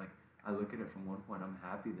everything. Like I look at it from one point, I'm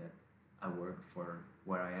happy that I work for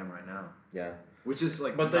where I am right now, Yeah. which is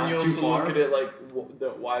like. But then not you too also far. look at it like,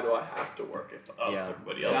 why do I have to work if Yeah.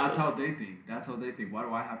 everybody else That's doesn't? how they think. That's how they think. Why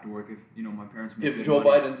do I have to work if my parents make If good Joe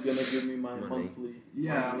money? Biden's gonna give me my Money. monthly,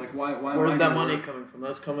 Yeah, monies. like why? Where's am I that gonna money work? coming from?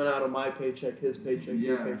 That's coming out of my paycheck, his paycheck,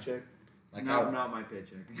 your Yeah. paycheck. Like Not my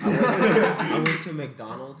paycheck. I went to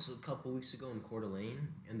McDonald's a couple weeks ago in Coeur d'Alene,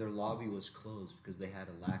 and their lobby was closed because they had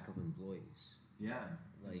a lack of employees. Yeah,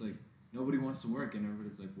 it's Like- like nobody wants to work, and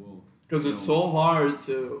everybody's like, whoa. Because it's so hard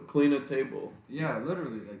to clean a table. Yeah,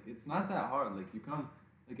 literally, like it's not that hard. Like you come,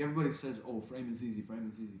 like everybody says, oh, frame is easy, frame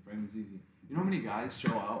is easy, frame is easy. You know how many guys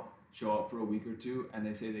show up for a week or two, and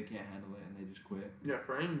they say they can't handle it, and they just quit. Yeah,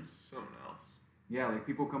 frame's something else. Yeah, like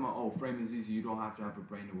people come out, oh, frame is easy. You don't have to have a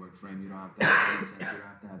brain to work frame. You don't have to have brain sense. You don't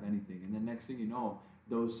have to have anything. And then next thing you know,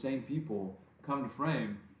 those same people come to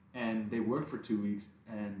frame and they work for 2 weeks,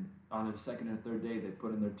 and on their second or third day, they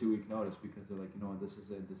put in their 2-week notice because they're like, you know what, this is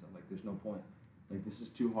it. I'm like, there's no point. Like this is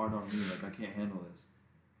too hard on me. Like I can't handle this.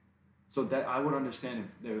 So that I would understand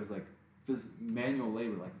if there was like manual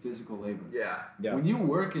labor, like physical labor. Yeah. Yeah. When you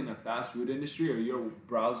work in the fast food industry or you're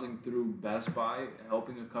browsing through Best Buy,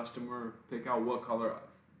 helping a customer pick out what color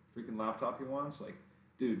freaking laptop he wants, like,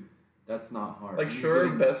 dude, that's not hard. Like, And you're sure,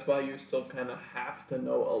 getting- Best Buy, you still kind of have to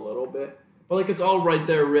know a little bit. But, like, it's all right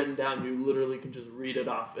there written down. You literally can just read it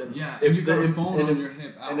off. And yeah, if and you got the a em- phone and on if- your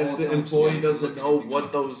hip at And all if the times, so employee you can doesn't look know anything what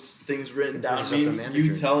up. those things written It down brings up the means, you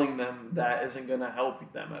manager. telling them that isn't going to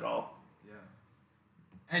help them at all. Yeah.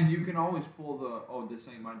 And you can always pull the, oh, this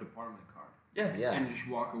ain't my department card. Yeah. Yeah. and just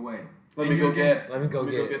walk away. Let And me go you're get. Let me go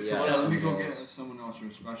get someone Yeah, else. let me go someone get else. someone else or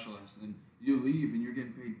a specialist, and you leave, and you're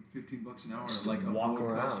getting paid $15 an hour Just to like walk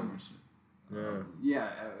avoid around. customers. Yeah. Yeah,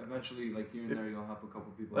 eventually, like here and there, you'll help a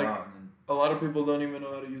couple people Like- out, and then A lot of people don't even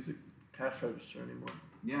know how to use a cash register anymore.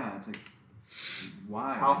 yeah, it's like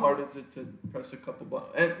why? How hard is it to press a couple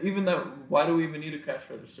buttons? And even that, why do we even need a cash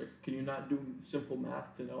register? Can you not do simple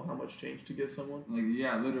math to know how much change to give someone? Like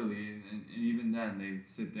yeah, literally, and even then they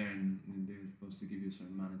sit there and they're supposed to give you a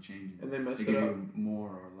certain amount of change, And they mess they it give up. you more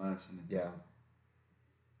or less, and it's Yeah.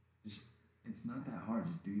 just it's not that hard.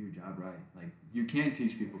 Just do your job right. Like you can't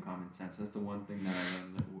teach people common sense. That's the one thing that I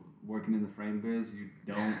learned. Working in the frame biz,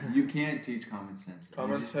 you can't teach common sense.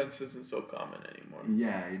 Common sense isn't so common anymore.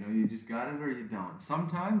 Yeah, you just got it or you don't.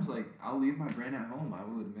 Sometimes, like, I'll leave my brain at home. I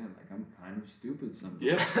will admit, like, I'm kind of stupid sometimes.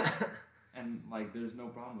 Yeah. And, like, there's no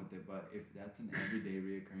problem with it. But if that's an everyday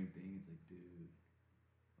reoccurring thing, it's like, dude,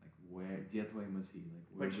 like, where, dietway was he? Like,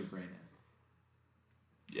 where's your brain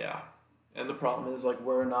at? Yeah. And the problem is, like,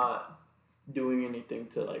 we're not doing anything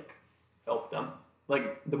to, like, help them.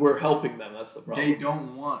 Like, we're helping them. That's the problem. They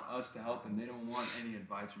don't want us to help them. They don't want any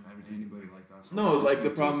advice from anybody like us. No, like, the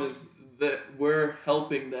problem is that we're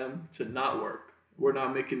helping them to not work. We're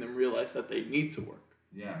not making them realize that they need to work.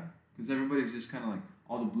 Yeah, because everybody's just kind of like,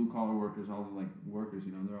 all the blue-collar workers, all the, like, workers,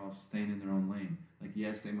 they're all staying in their own lane. Like,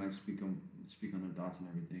 yes, they might speak on their thoughts and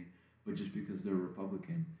everything, but just because they're a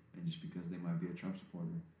Republican and just because they might be a Trump supporter,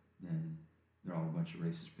 then they're all a bunch of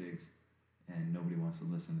racist pigs, and nobody wants to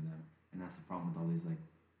listen to them. And that's the problem with all these, like,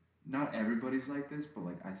 not everybody's like this, but,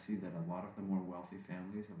 like, I see that a lot of the more wealthy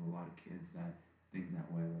families have a lot of kids that think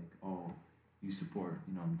that way, like, oh, you support,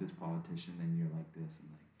 this politician, then you're like this, and,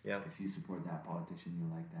 like, Yeah. if you support that politician,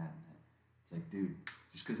 you're like that, and that. It's like, dude,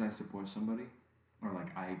 just because I support somebody, or,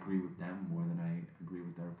 like, I agree with them more than I agree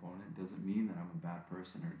with their opponent, doesn't mean that I'm a bad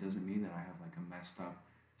person, or it doesn't mean that I have, like, a messed up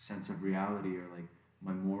sense of reality, or, like,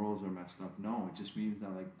 my morals are messed up. No, it just means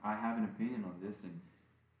that, like, I have an opinion on this, and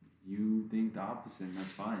you think the opposite, and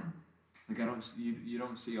that's fine. Like, you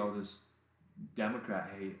don't see all this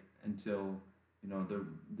Democrat hate until,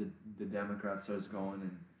 the Democrat starts going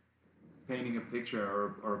and painting a picture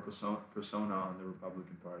or a persona on the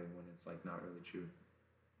Republican Party when it's, like, not really true.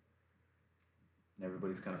 And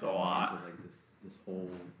everybody's kind of It's a lot. into, like, this whole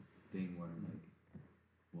thing where, like,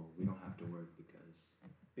 well, we don't have to work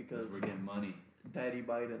because we're getting money. Daddy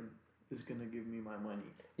Biden is going to give me my money.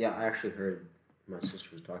 Yeah, I actually heard my sister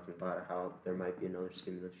was talking about it, how there might be another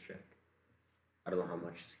stimulus check. I don't know how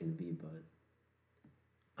much it's going to be, but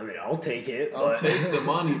I mean, I'll take it. I'll take the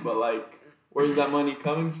money, but, like, where's that money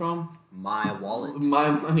coming from? My wallet. My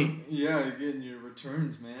money. Yeah, you're getting your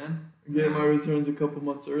returns, man. Getting my returns a couple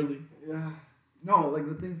months early. Yeah. No, like,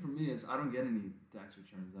 the thing for me is I don't get any tax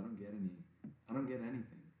returns. I don't get anything.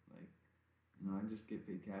 Like, I just get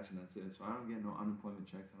paid cash and that's it. So I don't get no unemployment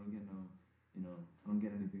checks. I don't get no, I don't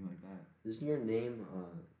get anything like that. Isn't your name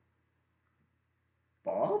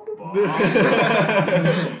Bob?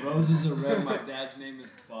 Roses are red. My dad's name is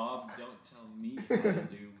Bob. Don't tell me how to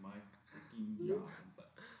do my freaking job. But,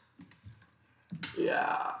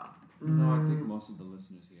 Yeah. no, I think most of the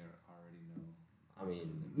listeners here already know. I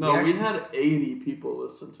mean, No, we actually- had 80 people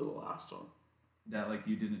listen to the last one. That, like,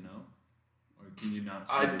 you didn't know? Or can you not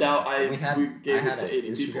see I it? doubt we gave I had it to an 80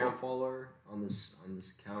 Instagram people. follower on this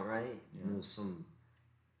account, right? Yeah. And it was some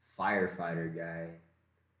firefighter guy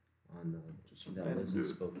on Just some that random lives in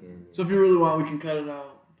dude. Spokane. So if you really want, we can cut it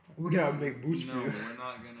out. we gotta make boots No, we're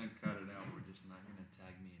not going to cut it out. We're just not going to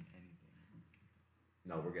tag me in anything.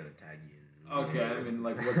 No, we're gonna tag you. in. Okay, I mean,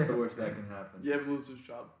 like, what's the worst that can happen? You have lose his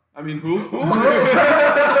job. I mean, who?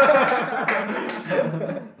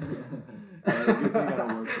 It's a good thing I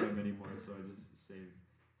don't work for him anymore, so I just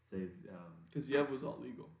saved. Because Yev was all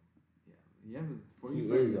legal. Yeah, it was He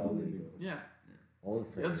 45 is years all old. legal. Yeah. All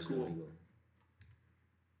the That's French cool. are legal.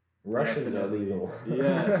 Russians are Definitely. legal.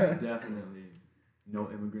 Yes, definitely. No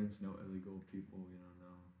immigrants, no illegal people.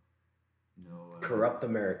 No. Corrupt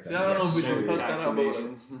America. See, I don't know if we Yes, should sir. cut that out, but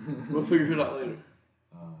evasions. We'll figure it out later.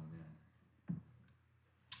 Oh man.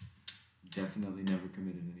 Definitely never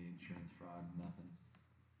committed any insurance fraud. Nothing.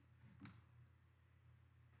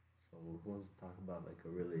 So who wants to talk about like a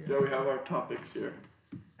really? Yeah, we have our topics here.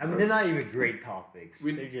 I mean, they're not even great topics.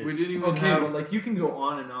 We They're just. didn't even Okay, have. but like you can go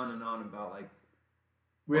on and on and on about like.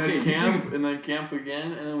 We Okay, had you camp think- and then camp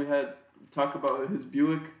again, and then we had talk about his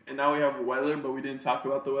Buick, and now we have weather, but we didn't talk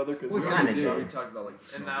about the weather because We We kinda already did. We talked about like.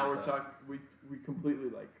 and now we're talking. We completely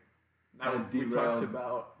like. Now Kinda we talked derailed.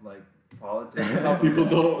 about like politics. how people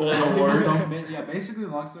don't want to People work, don't- yeah, basically,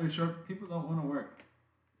 long story short, people don't want to work.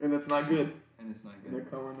 and that's not good. and it's not And the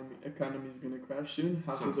good. economy's gonna crash soon.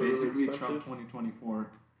 So Houses are really basically, expensive. Trump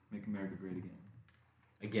 2024, make America great again.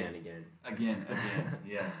 Again.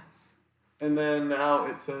 Yeah. And then now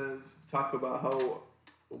it says talk about how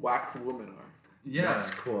whack women are. Yeah.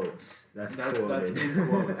 That's quotes. That's That's quoted. in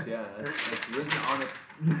quotes, yeah. That's written on it.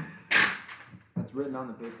 That's written on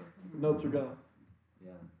the paper. Notes are gone.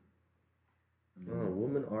 Yeah. Oh,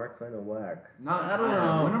 women are kind of whack. Not, I don't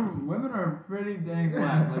know. Women are pretty dang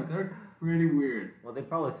whack. Like, they're pretty weird. Well, they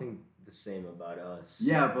probably think the same about us.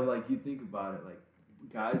 Yeah, but, like, you think about it, like,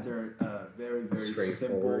 guys are very, very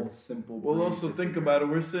Straightforward. simple. Well, breeds also to think figure about out.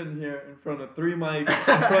 it. We're sitting here in front of 3 mics,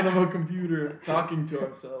 in front of a computer, talking to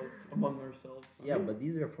ourselves, among ourselves. Yeah, but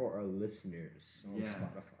these are for our listeners on Yeah.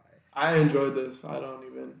 Spotify. I enjoyed this. I don't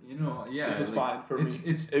even. You know, yeah. This is like, fine for me.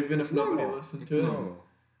 It's Even if it's nobody normal. listened It's to it. normal.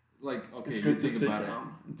 Like, okay, It's you good to think sit about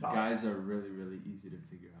down and it. talk. Guys are really, really easy to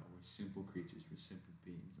figure out. We're simple creatures. We're simple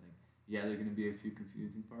beings. Like, yeah, there are gonna be a few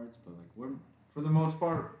confusing parts, but like, we're for the most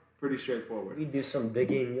part pretty straightforward. If you do some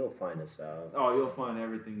digging, you'll find us out. Oh, you'll find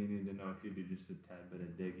everything you need to know if you do just a tad bit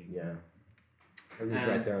of digging. Yeah. Everything's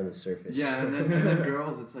And- right there on the surface. Yeah, and then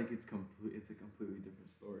girls, it's like it's a completely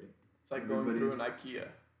different story. It's like going through an Everybody's- IKEA.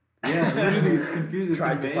 Yeah, literally, it's confusing. It's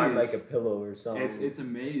Trying a to find maze. like a pillow or something. It's a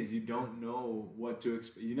maze. You don't know what to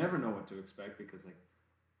expect. You never know what to expect because like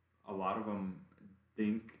a lot of them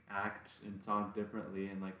think, act, and talk differently.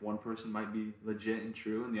 And like one person might be legit and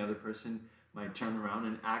true, and the other person might turn around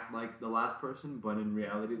and act like the last person, but in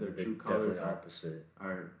reality, their They're true colors definitely opposite.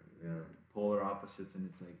 are Yeah. polar opposites. And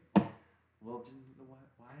it's like, well,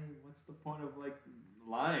 why? What's the point of like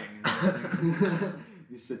lying? And it's like,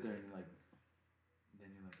 you sit there and you're like.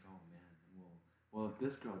 Oh man, well, if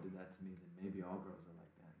this girl did that to me, then maybe all girls are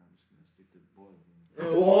like that, and I'm just gonna stick to the boys.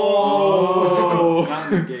 And Whoa!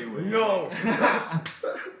 not in the gay way. No.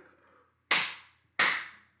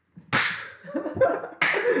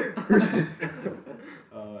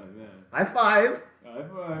 Oh man. High five. High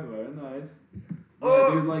five, very nice. Oh.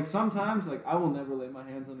 Yeah, dude, like sometimes, like I will never lay my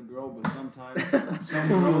hands on a girl, but sometimes some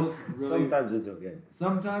girls really. Sometimes it's okay.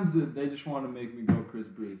 Sometimes they just want to make me go Chris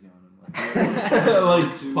Breezy on them.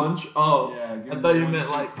 Like punch? Oh. Yeah, give I me thought you 1-2 meant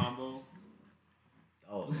like. combo.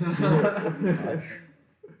 Oh.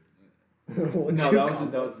 No, that was a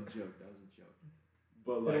joke. That was a joke.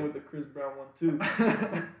 But Hit like. him with the Chris Brown one too.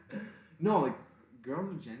 No, like girls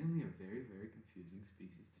are genuinely a very, very confusing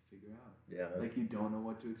species to figure out. Yeah. Like you don't know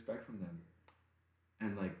what to expect from them,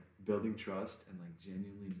 and like building trust and like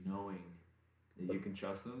genuinely knowing that you can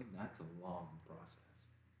trust them—that's a long process.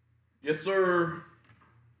 Yes, sir.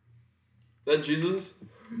 Is that Jesus?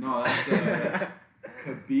 No, that's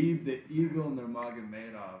Khabib the Eagle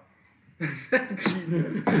Nurmagomedov.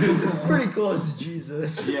 Jesus. Pretty close to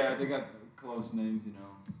Jesus. Yeah, they got close names, you know.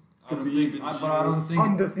 I don't Khabib think, and but I don't Jesus. think.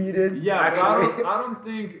 Undefeated. Yeah, but actually. I don't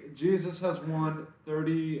think Jesus has won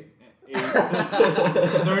 38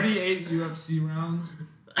 UFC rounds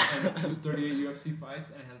and 38 UFC fights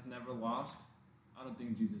and has never lost. I don't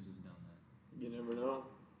think Jesus has done that. You never know.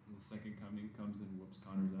 And the second coming comes and whoops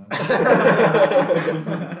Connor's ass.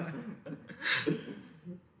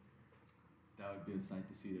 That would be a sight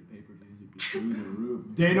to see. The pay-per-views would be through the roof.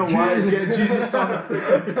 Dana White, get Jesus on the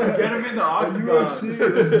get him in the octagon. UFC,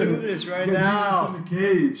 let's do this right Get now. Jesus in the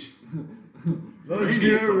cage. Let's Ready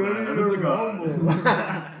get for ready that. to Let's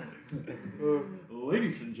rumble.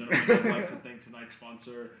 Ladies and gentlemen, I'd like to thank tonight's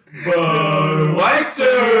sponsor,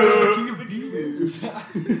 Budweiser! King of Beers.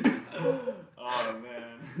 Oh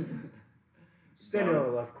man. Standing on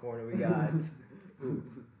the left corner, we got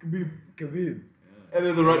Khabib. Khabib. And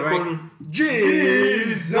in the right Right. corner.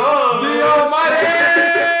 Jesus! The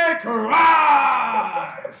Almighty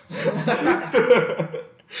Christ!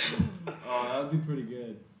 Oh, that would be pretty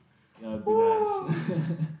good. That would be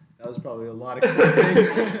nice. That was probably a lot of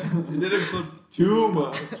clipping. You didn't clip too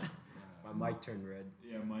much. My mic turned red.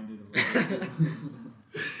 Yeah, mine did a little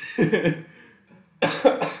bit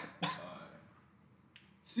too.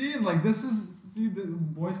 See, and like this is the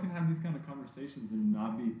boys can have these kind of conversations and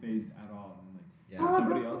not be phased at all. And like Yeah.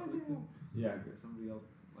 somebody else listen, if somebody else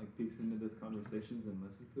like peeks into these conversations and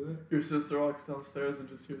listen to it. Your sister walks downstairs and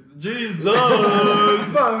just hears, Jesus!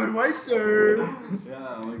 Budweiser!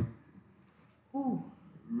 Yeah, like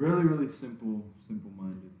really, really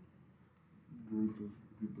simple-minded group of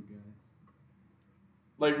guys.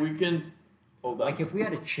 Like, we can. Hold on. Like, if we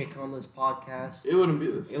had a chick on this podcast, It wouldn't be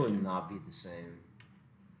the it same. would not be the same.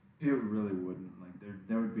 It really wouldn't. Like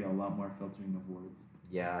there would be a lot more filtering of words.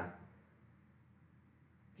 Yeah.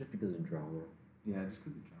 Just because of drama. Yeah, just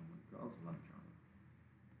because of drama. Girls love drama.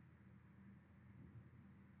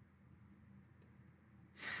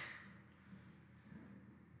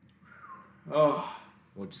 Oh,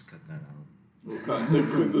 We'll just cut that out. we'll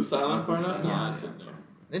cut the silent part out. Yeah, No, it's in there.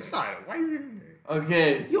 It's not. Why is it in there?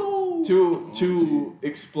 Okay. Yo. To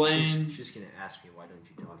explain She's gonna ask me, why don't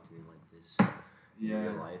you talk to me like this in Yeah.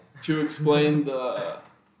 real life? to explain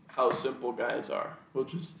how simple guys are.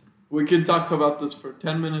 We can talk about this for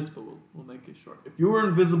 10 minutes, but we'll make it short. If you were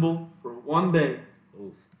invisible for one day,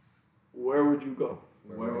 Oof. where would you go?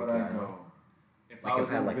 Where would I go? If Like I if was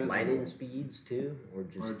I had like invisible, lightning speeds too, or or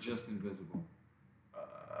just. just invisible.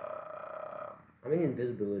 I mean,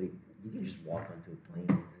 invisibility. You can just walk onto a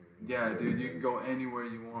plane. Yeah, dude, you can go anywhere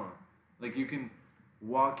you want. Like you can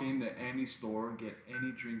walk into any store, get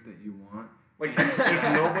any drink that you want. Like if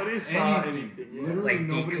nobody saw Anything. anything. Yeah. Literally Like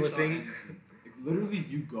nobody saw declipping. anything. Like, literally,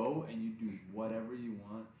 you go and you do whatever you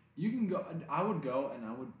want. You can go. I would go and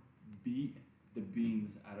I would beat the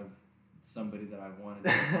beans out of somebody that I wanted to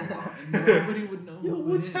come out, and nobody would know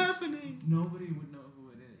who it is. happening? Nobody would know who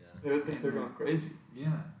it is. Yeah. They would think they're going crazy. Yeah,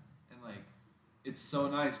 and like, it's so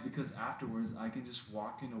nice because afterwards I can just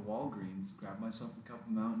walk into Walgreens, grab myself a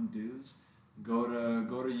couple Mountain Dews, go to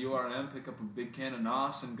URM, pick up a big can of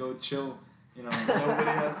Nos, and go chill. You know, Nobody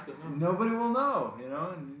has to know. Nobody will know. You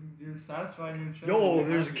know, and you're satisfied. You're chilling. Yo, you're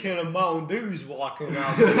there's a happy. can of Mountain Dews walking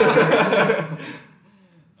out. Oh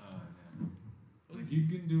man, like you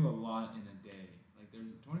can do a lot in a day. Like there's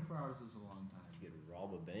 24 hours is a long time. You could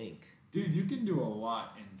rob a bank. Dude, you can do a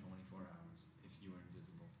lot in 24 hours if you were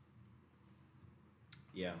invisible.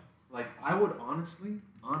 Yeah. Like I would honestly,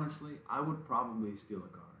 I would probably steal a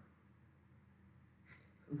car.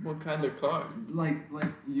 What kind of car? Like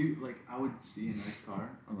I would see a nice car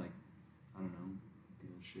or like I don't know,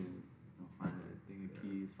 dealership. You know, find a thing of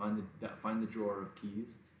keys, find the drawer of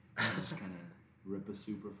keys, and just kind of rip a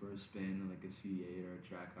Supra for a spin, or like a C8 or a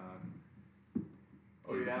Trackhawk.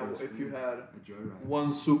 Oh Take it yeah, for a if you spin, had a joyride. one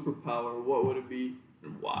superpower, what would it be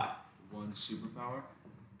and why? One superpower.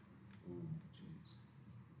 Ooh, jeez.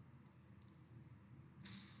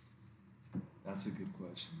 That's a good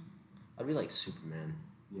question. I'd be like Superman.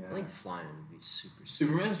 Yeah. I think flying would be super.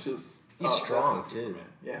 Superman's just He's that's strong, not too. Superman.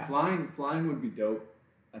 Yeah. Flying would be dope.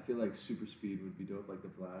 I feel like super speed would be dope, like the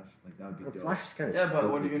Flash. Like that would be The dope. Flash is kind of. Yeah, but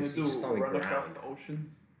what are you gonna do? Just on the Run across ground. the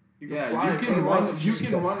oceans? You can Yeah, fly you across can the run. ocean. You just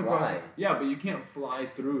can go run across. fly. Yeah, but you can't fly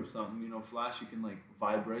through something. You know, Flash. You can like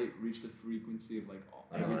vibrate, reach the frequency of like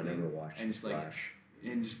I don't know, I everything, never watched and just like Flash.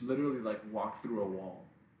 and just literally like walk through a wall.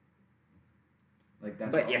 Like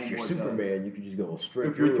that's. But what if you're Homeboy Superman, you can just go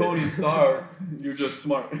straight. If you're through Tony it. Stark, you're just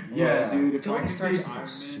smart. Does. Yeah, dude. If I Tony could Stark be is Iron Man,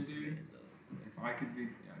 Superman, dude. though. If I could be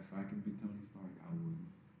Tony Stark, I would.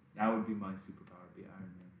 That would be my superpower. Be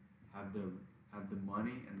Iron Man. Have the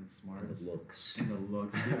money and the smarts And the looks. and the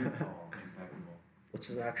looks, dude. Oh, impeccable. What's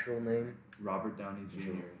his actual name? Robert Downey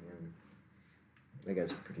Jr. That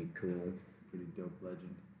guy's pretty cool. Pretty dope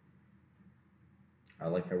legend. I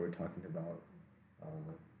like how we're talking about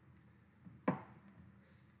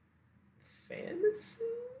fantasy.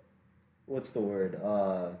 What's the word?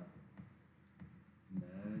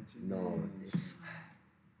 No, it's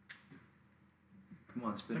Come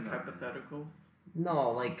on, spit Like it out. hypotheticals.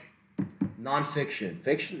 no like non-fiction.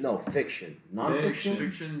 Fiction? No, fiction. Non-fiction.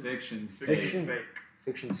 Fiction's Fiction's Fiction. fake.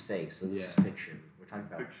 Fiction's fake, so this is Yeah. fiction. We're talking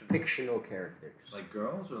about Fiction. fictional characters. Like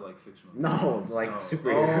girls or like fictional? No, characters? like Oh.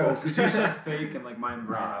 superheroes. Oh, 'cause you said fake and like mine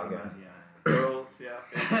brain. Ah, okay. Yeah. Girls, yeah.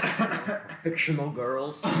 Fake. Fictional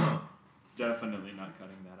girls. Definitely not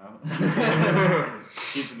cutting that out.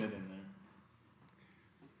 Keeping it in there.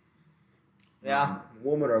 Yeah,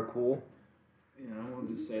 women are cool. You know, we'll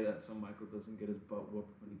just say that so Michael doesn't get his butt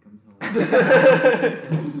whooped when he comes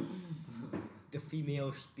home. The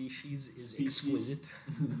female species is Species. exquisite.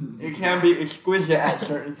 It can be exquisite at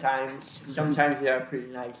certain times. Sometimes they are pretty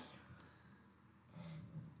nice.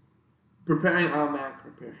 Preparing all man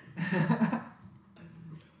prepare.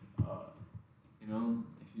 You know,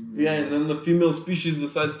 if you really Yeah, and then the female species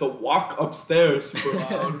decides to walk upstairs super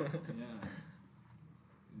loud. yeah.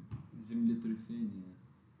 Землетрясение.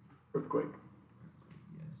 Earthquake.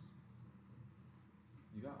 Yes.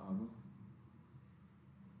 You got Agua?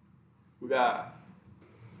 We got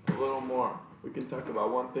a little more. We can talk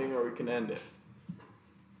about one thing or we can end it.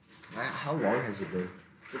 How long has it been?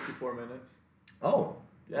 54 minutes. Oh,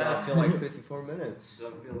 Yeah. I feel like 54 minutes.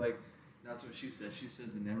 Doesn't feel like. That's what she says. She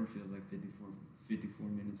says it never feels like 54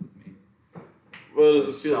 minutes with me. What does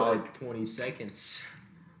it feel Solid like? 20 seconds.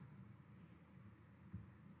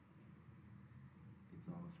 It's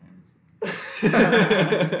all a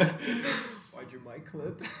fantasy. Why'd your mic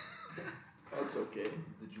clip? That's okay.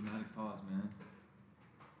 The dramatic pause, man.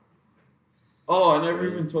 Oh, I never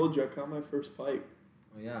even told you I caught my first pipe.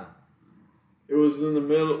 Oh, yeah. It was in the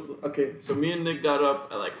middle. Okay, so me and Nick got up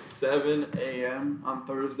at like 7 a.m. on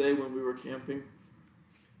Thursday when we were camping.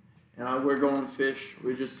 And we're going fish.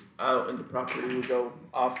 We just out in the property. We go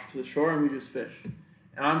off to the shore and we just fish.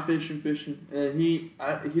 And I'm fishing. And he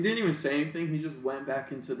didn't even say anything. He just went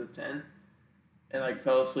back into the tent and like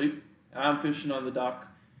fell asleep. And I'm fishing on the dock.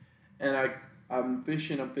 And I'm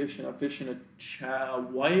fishing a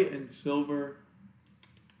white and silver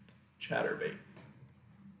chatterbait.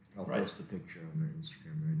 I'll Right. post the picture on my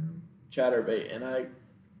Instagram right now. Chatterbait, and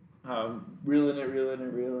I'm reeling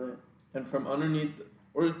it, and from underneath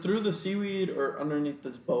or through the seaweed or underneath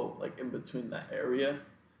this boat, like in between that area,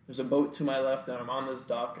 there's a boat to my left, and I'm on this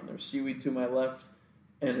dock, and there's seaweed to my left,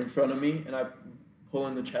 and in front of me, and I'm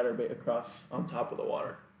pulling the chatterbait across on top of the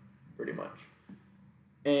water, pretty much.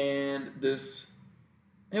 And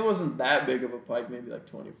it wasn't that big of a pike, maybe like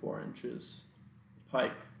 24 inches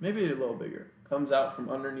pike, maybe a little bigger. Comes out from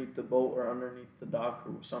underneath the boat or underneath the dock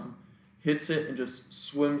or something, hits it and just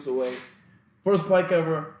swims away. First pike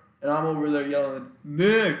ever, and I'm over there yelling,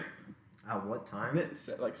 Nick! At what time? It's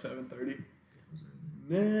at like 7:30.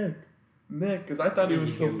 Nick! Because I thought he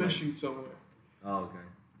was still fishing somewhere. Oh, okay.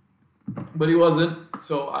 But he wasn't,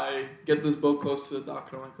 so I get this boat close to the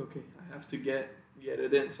dock, and I'm like, okay, I have to get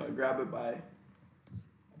it in. So I grab it by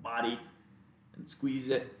body and squeeze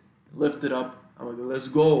it, lift it up. I'm like, let's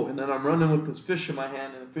go. And then I'm running with this fish in my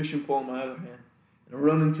hand and a fishing pole in my other hand. And I'm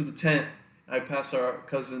running to the tent. And I pass our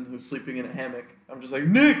cousin who's sleeping in a hammock. I'm just like,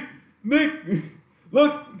 Nick,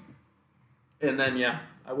 look. And then, yeah,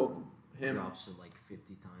 I woke him. Drops it like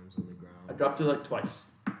 50 times on the ground. I dropped it like twice.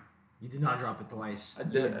 You did not drop it twice. I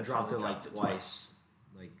did. You I dropped it finally like dropped it twice.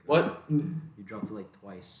 Like What? You dropped it like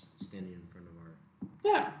twice, standing in front of our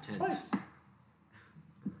Yeah, tent. twice.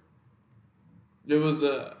 It was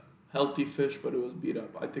a healthy fish, but it was beat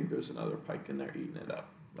up. I think there's another pike in there eating it up.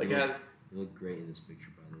 Like it had. You look great in this picture,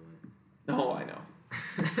 by the way. No, I know.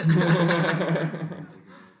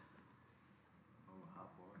 Oh, hot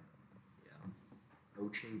boy. Yeah.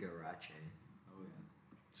 Ochin Garache. Oh, yeah.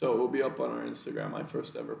 So it will be up on our Instagram. My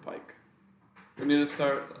first ever pike. We need to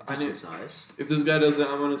start. Decent size. If this guy doesn't,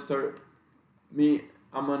 I'm gonna start.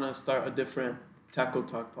 I'm gonna start a different Tackle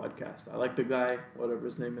Talk podcast. I like the guy, whatever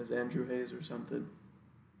his name is, Andrew Hayes or something.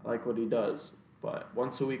 I like what he does, but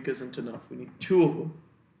once a week isn't enough. We need 2 of them.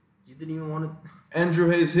 You didn't even want to. Andrew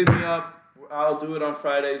Hayes, hit me up. I'll do it on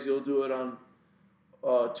Fridays. You'll do it on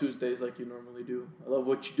Tuesdays like you normally do. I love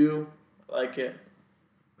what you do. I like it.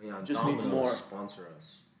 Yeah, Just needs more. Sponsor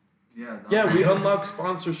us. Yeah. Yeah, we unlocked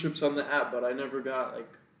sponsorships on the app, but I never got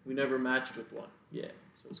we never matched with one. Yeah,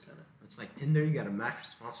 so it's kind of. It's like Tinder. You got to match with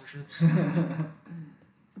sponsorships. They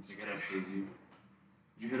gotta pay you.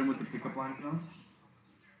 Did you hit him with the pickup lines now?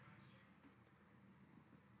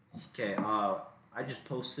 Okay. I just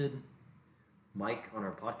posted Mike on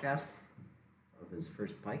our podcast of his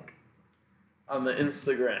first pike On the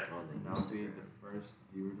Instagram. on the That'll Instagram. be the first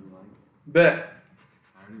viewer to like. Bet.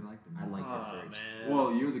 I already liked him. I like Aw, the first. man.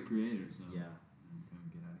 Well, you're the creator, so. Yeah. Get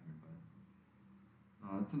out of here,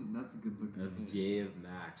 but. That's a good looking Of fish. Dave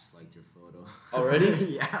Max liked your photo. Already?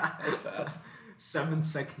 Yeah. That's fast. 7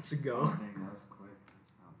 seconds ago. Dang, that was quick.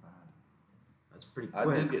 That's not bad. That's pretty I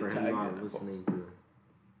quick did get for tagged him not in a listening post. to.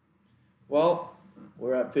 Well,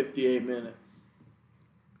 we're at 58 minutes.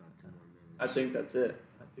 Got 10 more minutes. I think that's it.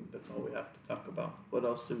 I think that's all we have to talk about. What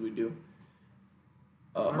else did we do?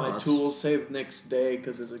 What My else? tools saved Nick's day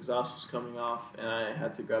because his exhaust was coming off, and I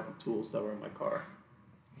had to grab the tools that were in my car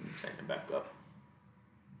and tighten it back up.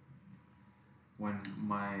 When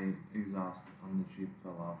my exhaust on the Jeep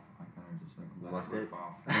fell off, I kind of just let Left it it? rip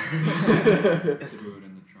off. Threw it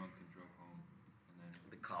in the trunk and drove home. And then,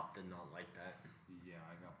 The cop did not like that. yeah,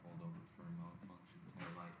 I got pulled over for malfunction tail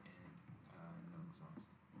light and no exhaust.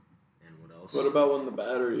 And what else? What about when the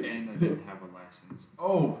battery? And I didn't have a license.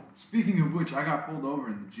 Oh, speaking of which, I got pulled over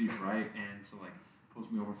in the Jeep, right? And so like, pulls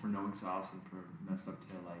me over for no exhaust and for messed up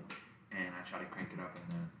tail light. And I try to crank it up,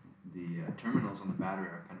 and the terminals on the battery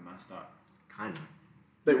are kind of messed up. Kind of.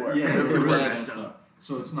 They were. Yeah, They they were were red. messed up.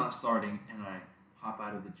 So it's not starting, and I hop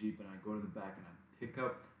out of the Jeep and I go to the back and I pick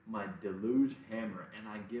up my Deluge hammer and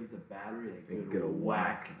I give the battery a good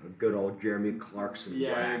whack. A good old Jeremy Clarkson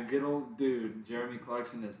Yeah, whack. good old dude. Jeremy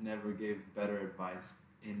Clarkson has never gave better advice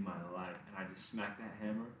in my life. And I just smack that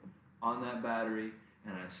hammer on that battery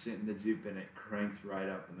and I sit in the Jeep and it cranks right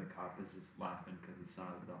up and the cop is just laughing because he saw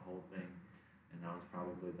the whole thing. And that was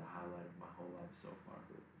probably the highlight of my whole life so far.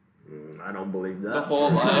 I don't believe that. The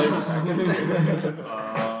whole life.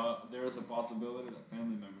 There is a possibility that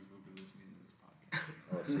family members will be listening to this podcast.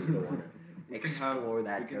 Oh, so you don't want to explore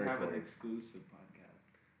that We can have an territory. exclusive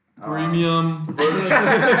podcast. Premium. Podcast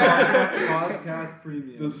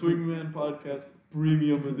premium. The Swingman Podcast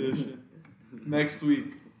Premium Edition. Next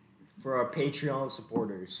week. For our Patreon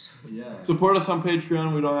supporters. Yeah. Support us on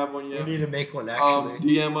Patreon. We don't have one yet. We need to make one actually.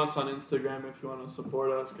 DM us on Instagram if you want to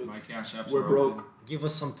support us My because cash apps we're are broke. open. Give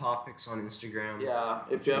us some topics on Instagram. Yeah,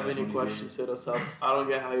 if you have guys any wanna hear? questions, hit us up. I don't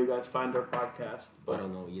get how you guys find our podcast, I but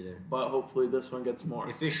don't know either. hopefully this one gets more.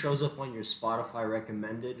 If it shows up on your Spotify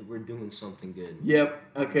recommended, we're doing something good. Yep.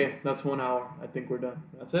 Okay, that's 1 hour. I think we're done.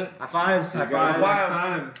 That's it. High fives. See you High guys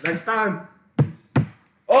fives. next time. Next time.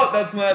 Oh, that's not.